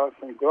Gonzalez,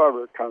 and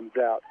Glover comes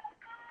out.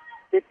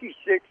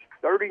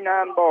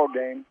 56-39 ball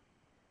game.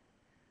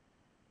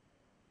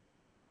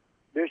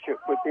 Bishop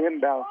with the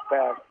inbound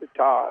pass to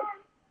Todd.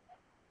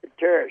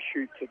 Gutierrez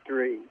shoots a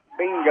three.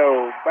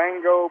 Bingo,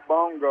 bango,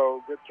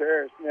 bongo.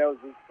 Gutierrez nails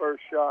his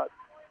first shot.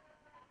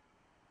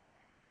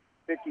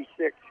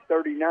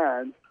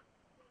 56-39.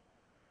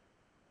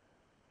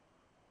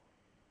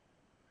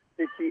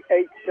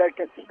 58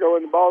 seconds to go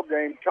in the ball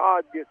game.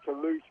 Todd gets a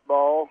loose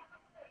ball.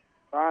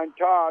 Ryan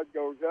Todd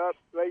goes up,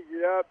 lays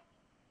it up.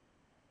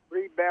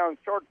 Rebound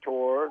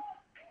Sartor.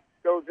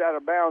 Goes out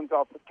of bounds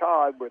off of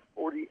Todd with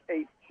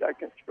 48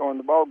 seconds to go in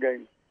the ball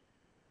game.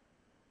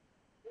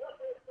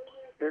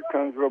 Here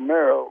comes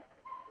Romero.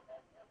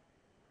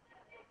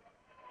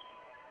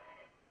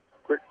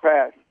 Quick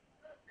pass.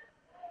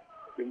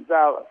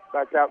 Gonzalez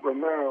back out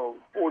Romero.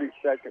 40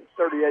 seconds,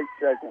 38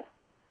 seconds.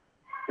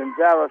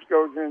 Gonzalez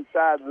goes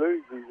inside,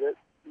 loses it.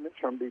 And it's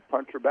going to be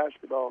puncher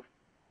basketball.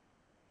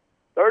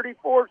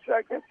 34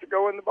 seconds to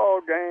go in the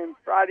ball game.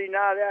 Friday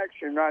night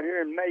action right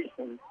here in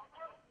Mason.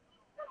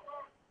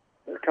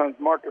 Here comes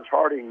Marcus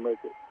Harding with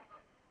it.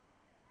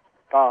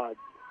 Todd.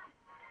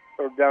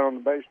 Throws down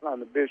on the baseline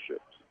to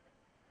Bishop.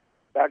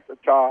 Back to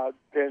Todd.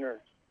 Penner.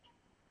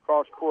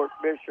 Cross court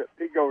Bishop.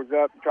 He goes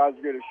up and tries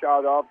to get a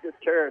shot off.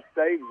 Gutierrez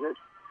saves it.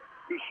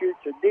 He shoots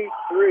a deep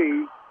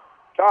three.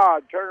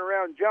 Todd,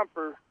 turnaround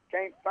jumper.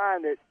 Can't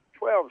find it.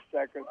 12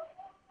 seconds.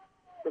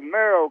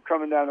 Romero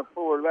coming down the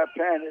floor,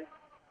 left-handed.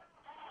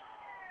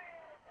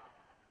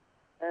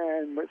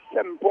 And with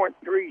 7.3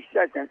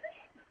 seconds,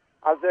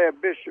 Isaiah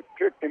Bishop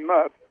tripped him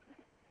up.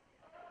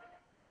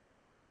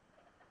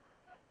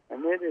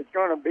 And it is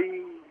going to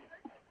be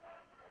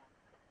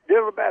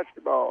Dilla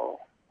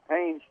basketball.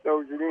 Haynes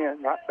throws it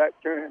in, right back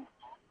to him.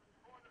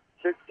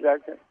 6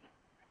 seconds.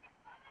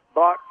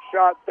 Blocked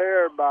shot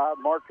there by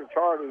Marcus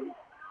Harding.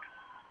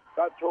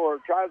 Sator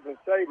tries to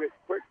save it.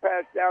 Quick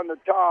pass down to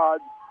Todd.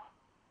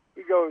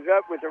 He goes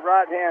up with the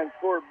right hand,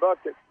 scored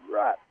bucket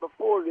right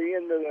before the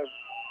end of the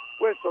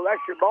whistle.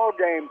 That's your ball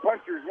game.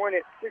 Punchers win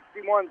it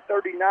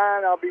 61-39.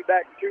 I'll be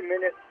back in 2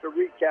 minutes to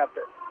recap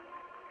it.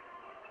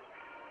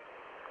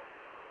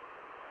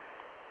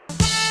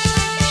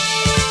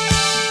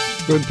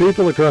 When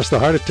people across the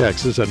heart of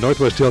Texas and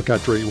Northwest Hill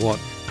Country want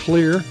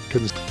clear,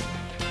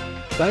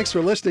 Thanks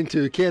for listening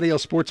to KNEL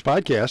Sports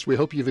Podcast. We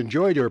hope you've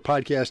enjoyed your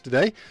podcast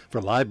today. For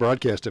a live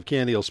broadcast of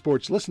KNEL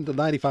Sports, listen to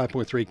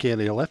 95.3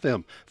 KNEL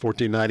FM,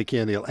 1490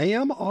 KNEL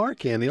AM, or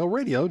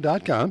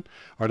KNELradio.com.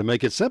 Or to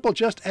make it simple,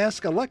 just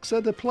ask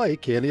Alexa to play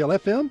KNEL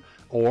FM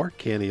or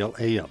KNEL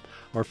AM.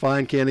 Or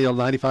find KNEL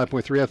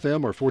 95.3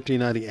 FM or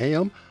 1490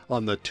 AM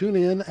on the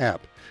TuneIn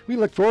app. We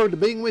look forward to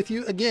being with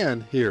you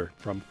again here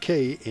from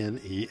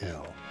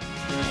KNEL.